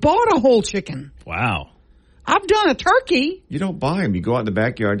never bought a whole chicken. Wow. I've done a turkey. You don't buy them. You go out in the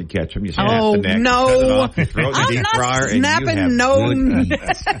backyard, you catch them, you snap Oh, the neck, no. you cut it off, you throw it in the I'm deep not fryer, snapping and you have no good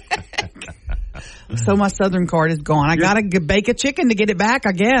neck. So my Southern card is gone. I got to bake a chicken to get it back,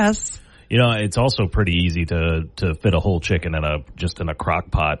 I guess. You know, it's also pretty easy to fit a whole chicken in a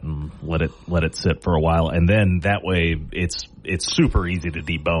crock pot and let it sit for a while, and then that way it's super easy to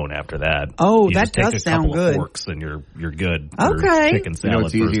debone after that. Oh, you that does sound good. Of forks and you're good. Okay. For chicken salad. You know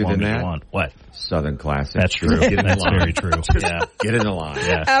what's easier than that? You want. What? Southern classic. That's true. That's very true. Yeah. Get in the line.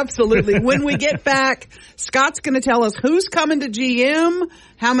 Yeah. Absolutely. When we get back, Scott's going to tell us who's coming to GM,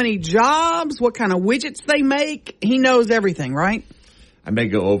 how many jobs, what kind of widgets they make. He knows everything, right? I may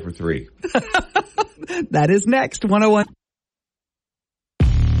go over 3. That is next. 101.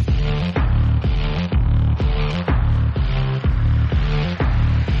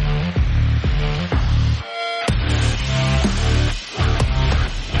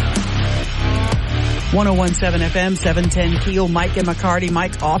 .101.7 FM, 710 KEEL. Mike and McCarty.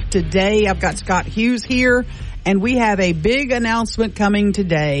 Mike off today. I've got Scott Hughes here. And we have a big announcement coming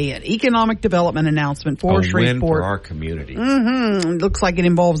today, an economic development announcement for Shreveport. A win for our community. Mm-hmm. Looks like it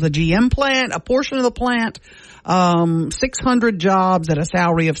involves the GM plant, a portion of the plant, 600 jobs at a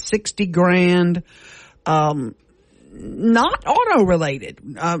salary of $60,000. Not auto related.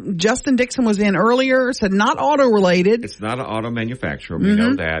 Justin Dixon was in earlier, said not auto related. It's not an auto manufacturer. We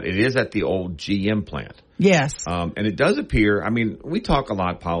know that. It is at the old GM plant. Yes. And it does appear, I mean, we talk a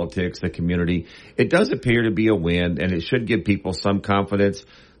lot politics, the community. It does appear to be a win, and it should give people some confidence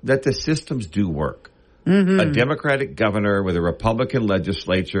that the systems do work. Mm-hmm. A Democratic governor with a Republican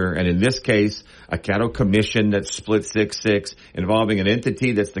legislature, and in this case, a cattle commission that's split 6-6, involving an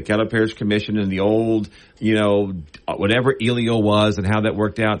entity that's the Cattle Parish Commission and the old, whatever ELIO was and how that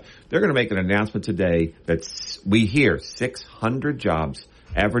worked out. They're going to make an announcement today that we hear 600 jobs.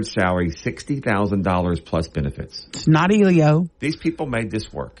 Average salary, $60,000 plus benefits. It's not ELIO. These people made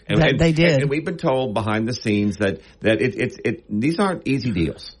this work. And they did. And we've been told behind the scenes that these aren't easy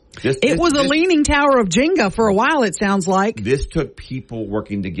deals. It was a leaning tower of Jenga for a while, it sounds like. This took people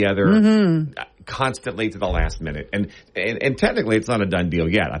working together constantly to the last minute. And technically it's not a done deal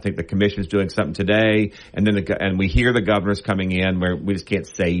yet. I think the commission's doing something today, and then and we hear the governor's coming in, where we just can't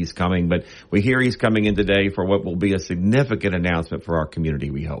say he's coming, but we hear he's coming in today for what will be a significant announcement for our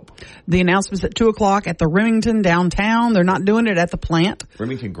community, we hope. The announcement's at 2:00 at the Remington downtown. They're not doing it at the plant.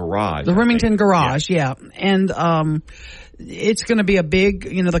 Remington Garage. The Remington Garage, yeah. And it's going to be a big,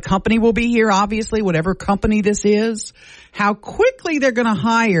 the company will be here, obviously, whatever company this is. How quickly they're going to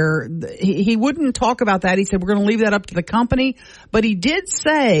hire, he wouldn't talk about that. He said, we're going to leave that up to the company. But he did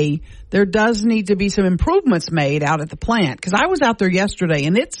say there does need to be some improvements made out at the plant. Because I was out there yesterday,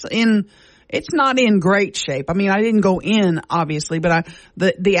 and it's not in great shape. I mean, I didn't go in, obviously, but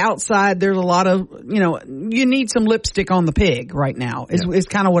the outside, there's a lot of, you need some lipstick on the pig right now is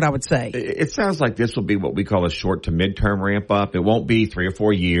kind of what I would say. It sounds like this will be what we call a short to midterm ramp up. It won't be 3 or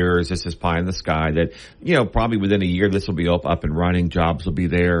 4 years. This is pie in the sky that, probably within a year, this will be up and running. Jobs will be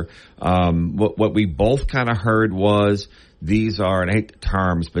there. What we both kind of heard was, these are, and I hate the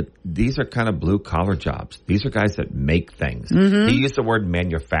terms, but these are kind of blue collar jobs. These are guys that make things. Mm-hmm. He used the word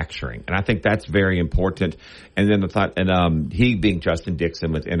manufacturing, and I think that's very important. And then the thought, and he being Justin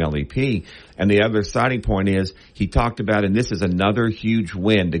Dixon with NLEP, and the other siding point is he talked about, and this is another huge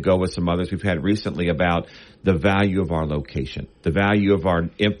win to go with some others we've had recently, about the value of our location, the value of our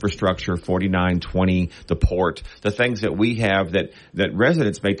infrastructure, 4920, the port, the things that we have that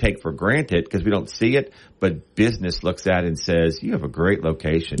residents may take for granted because we don't see it, but business looks at it and says, you have a great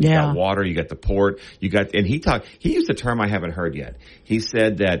location. You got water, you got the port, and he used a term I haven't heard yet. He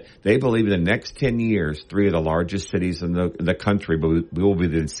said that they believe in the next 10 years, 3 of the largest cities in the country will be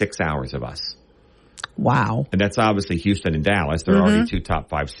within 6 hours of us. Wow. And that's obviously Houston and Dallas. They're already 2 top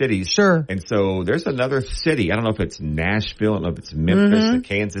 5 cities. Sure. And so there's another city. I don't know if it's Nashville. I don't know if it's Memphis or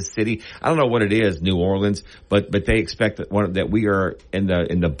Kansas City. I don't know what it is, New Orleans. But they expect that we are in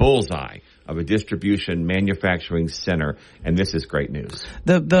the bullseye of a distribution manufacturing center. And this is great news.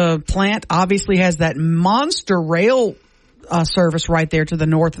 The plant obviously has that monster rail service right there to the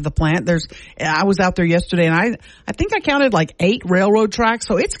north of the plant. I was out there yesterday, and I think I counted like 8 railroad tracks,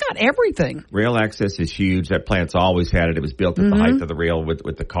 so it's got everything. Rail access is huge. That plant's always had it. It was built at the height of the rail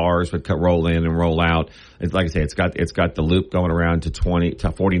with the cars would roll in and roll out. It's like I say, it's got the loop going around to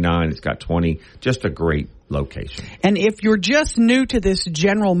 49. It's got 20. Just a great location. And if you're just new to this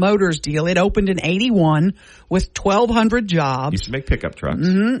General Motors deal, it opened in 81 with 1,200 jobs. Used to make pickup trucks.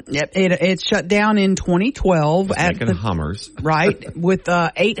 Mm-hmm. Yep. It shut down in 2012. Making Hummers. Right. With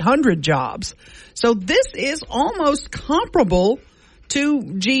 800 jobs. So this is almost comparable to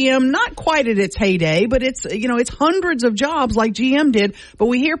GM, not quite at its heyday, but it's hundreds of jobs like GM did. But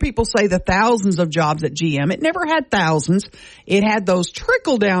we hear people say the thousands of jobs at GM. It never had thousands. It had those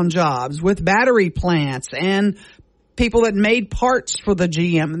trickle down jobs with battery plants and people that made parts for the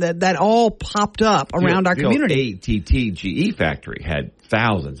GM that all popped up around our community. ATT GE factory had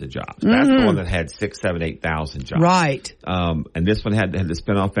thousands of jobs. That's the one that had 6, 7, 8,000 jobs. Right. And this one had the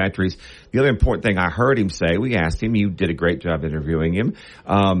spin-off factories. The other important thing I heard him say, we asked him, you did a great job interviewing him.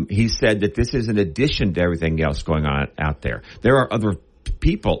 He said that this is in addition to everything else going on out there. There are other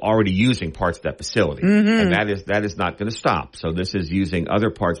people already using parts of that facility, and that is not going to stop. So this is using other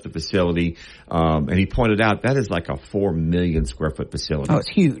parts of the facility, and he pointed out that is like a 4 million square foot facility. Oh, it's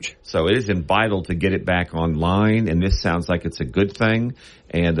huge. So it is vital to get it back online, and this sounds like it's a good thing.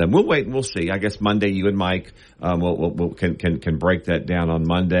 And we'll wait and we'll see. I guess Monday, you and Mike can break that down on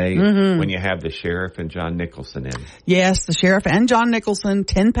Monday when you have the sheriff and John Nicholson in. Yes, the sheriff and John Nicholson,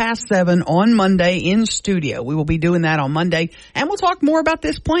 7:10 on Monday in studio. We will be doing that on Monday, and we'll talk more about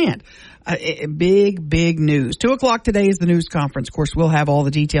this plant. Big news. 2:00 today is the news conference. Of course, we'll have all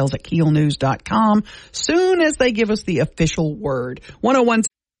the details at KEELnews.com soon as they give us the official word. 101.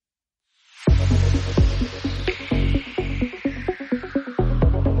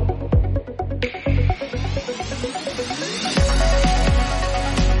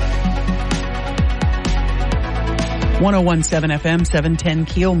 .101.7 FM, 710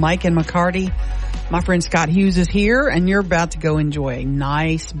 KEEL, Mike and McCarty. My friend Scott Hughes is here, and you're about to go enjoy a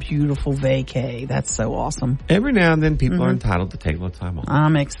nice, beautiful vacay. That's so awesome. Every now and then, people are entitled to take a little time off.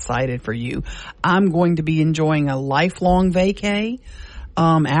 I'm excited for you. I'm going to be enjoying a lifelong vacay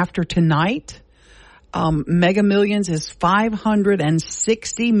after tonight. Mega Millions is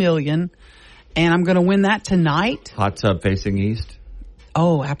 $560 million, and I'm going to win that tonight. Hot tub facing east?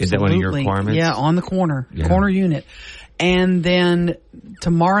 Oh, absolutely. Is that one of your requirements? Yeah, on the corner unit. And then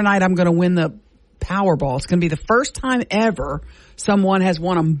tomorrow night I'm going to win the Powerball. It's going to be the first time ever someone has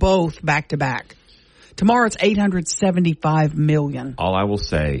won them both back to back. Tomorrow it's $875 million. All I will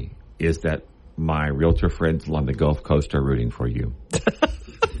say is that my realtor friends along the Gulf Coast are rooting for you.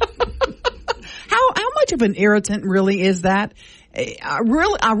 How much of an irritant really is that? I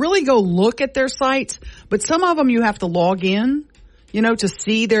really go look at their sites, but some of them you have to log in, to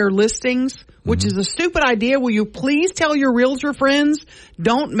see their listings, which is a stupid idea. Will you please tell your realtor friends,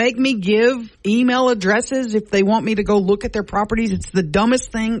 don't make me give email addresses if they want me to go look at their properties? It's the dumbest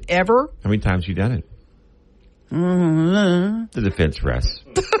thing ever. How many times have you done it? The defense rests.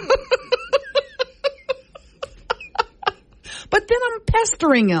 But then I'm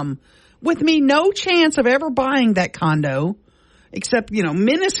pestering them with me no chance of ever buying that condo, except,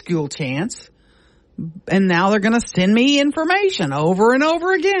 minuscule chance. And now they're going to send me information over and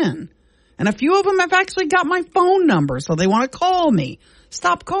over again. And a few of them have actually got my phone number, so they want to call me.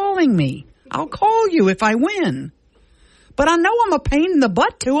 Stop calling me. I'll call you if I win. But I know I'm a pain in the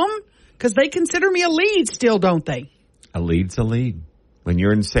butt to them because they consider me a lead still, don't they? A lead's a lead. When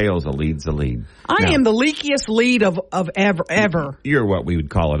you're in sales, a lead's a lead. I am the leakiest lead of ever. You're what we would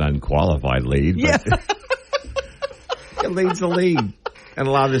call an unqualified lead. But Yeah. a lead's a lead. And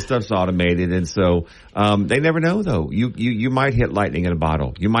a lot of this stuff's automated, and so they never know. Though you might hit lightning in a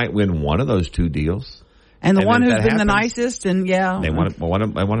bottle. You might win one of those two deals, and the one who's been the nicest, and they want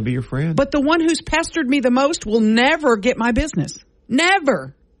to be your friend. But the one who's pestered me the most will never get my business.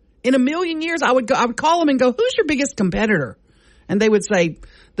 Never in a million years. I would call them and go, "Who's your biggest competitor?" And they would say,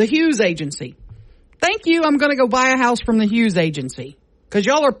 "The Hughes Agency." Thank you. I'm going to go buy a house from the Hughes Agency because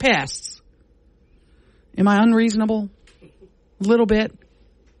y'all are pests. Am I unreasonable? A little bit.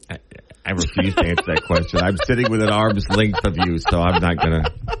 I refuse to answer that question. I'm sitting with an arm's length of you, so I'm not going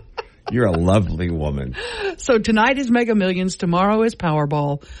to. You're a lovely woman. So tonight is Mega Millions. Tomorrow is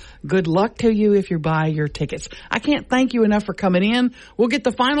Powerball. Good luck to you if you buy your tickets. I can't thank you enough for coming in. We'll get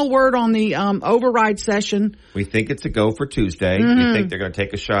the final word on the override session. We think it's a go for Tuesday. We think they're going to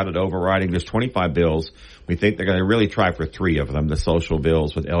take a shot at overriding. There's 25 bills. We think they're going to really try for 3 of them, the social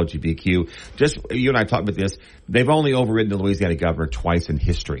bills with LGBTQ. Just, you and I talked about this. They've only overridden the Louisiana governor twice in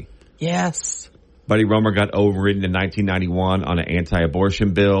history. Yes. Buddy Romer got overridden in 1991 on an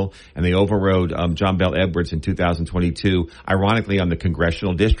anti-abortion bill, and they overrode John Bell Edwards in 2022, ironically on the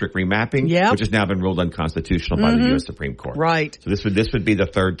congressional district remapping, which has now been ruled unconstitutional by the U.S. Supreme Court. Right. So this would be the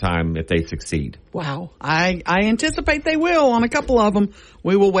third time if they succeed. Wow. I anticipate they will on a couple of them.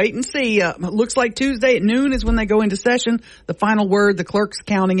 We will wait and see. It looks like Tuesday at noon is when they go into session. The final word, the clerk's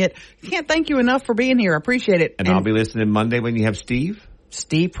counting it. Can't thank you enough for being here. I appreciate it. And I'll be listening Monday when you have Steve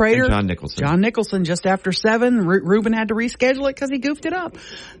Prater. And John Nicholson. John Nicholson just after 7. Ruben had to reschedule it because he goofed it up.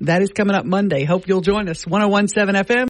 That is coming up Monday. Hope you'll join us. 101.7 FM.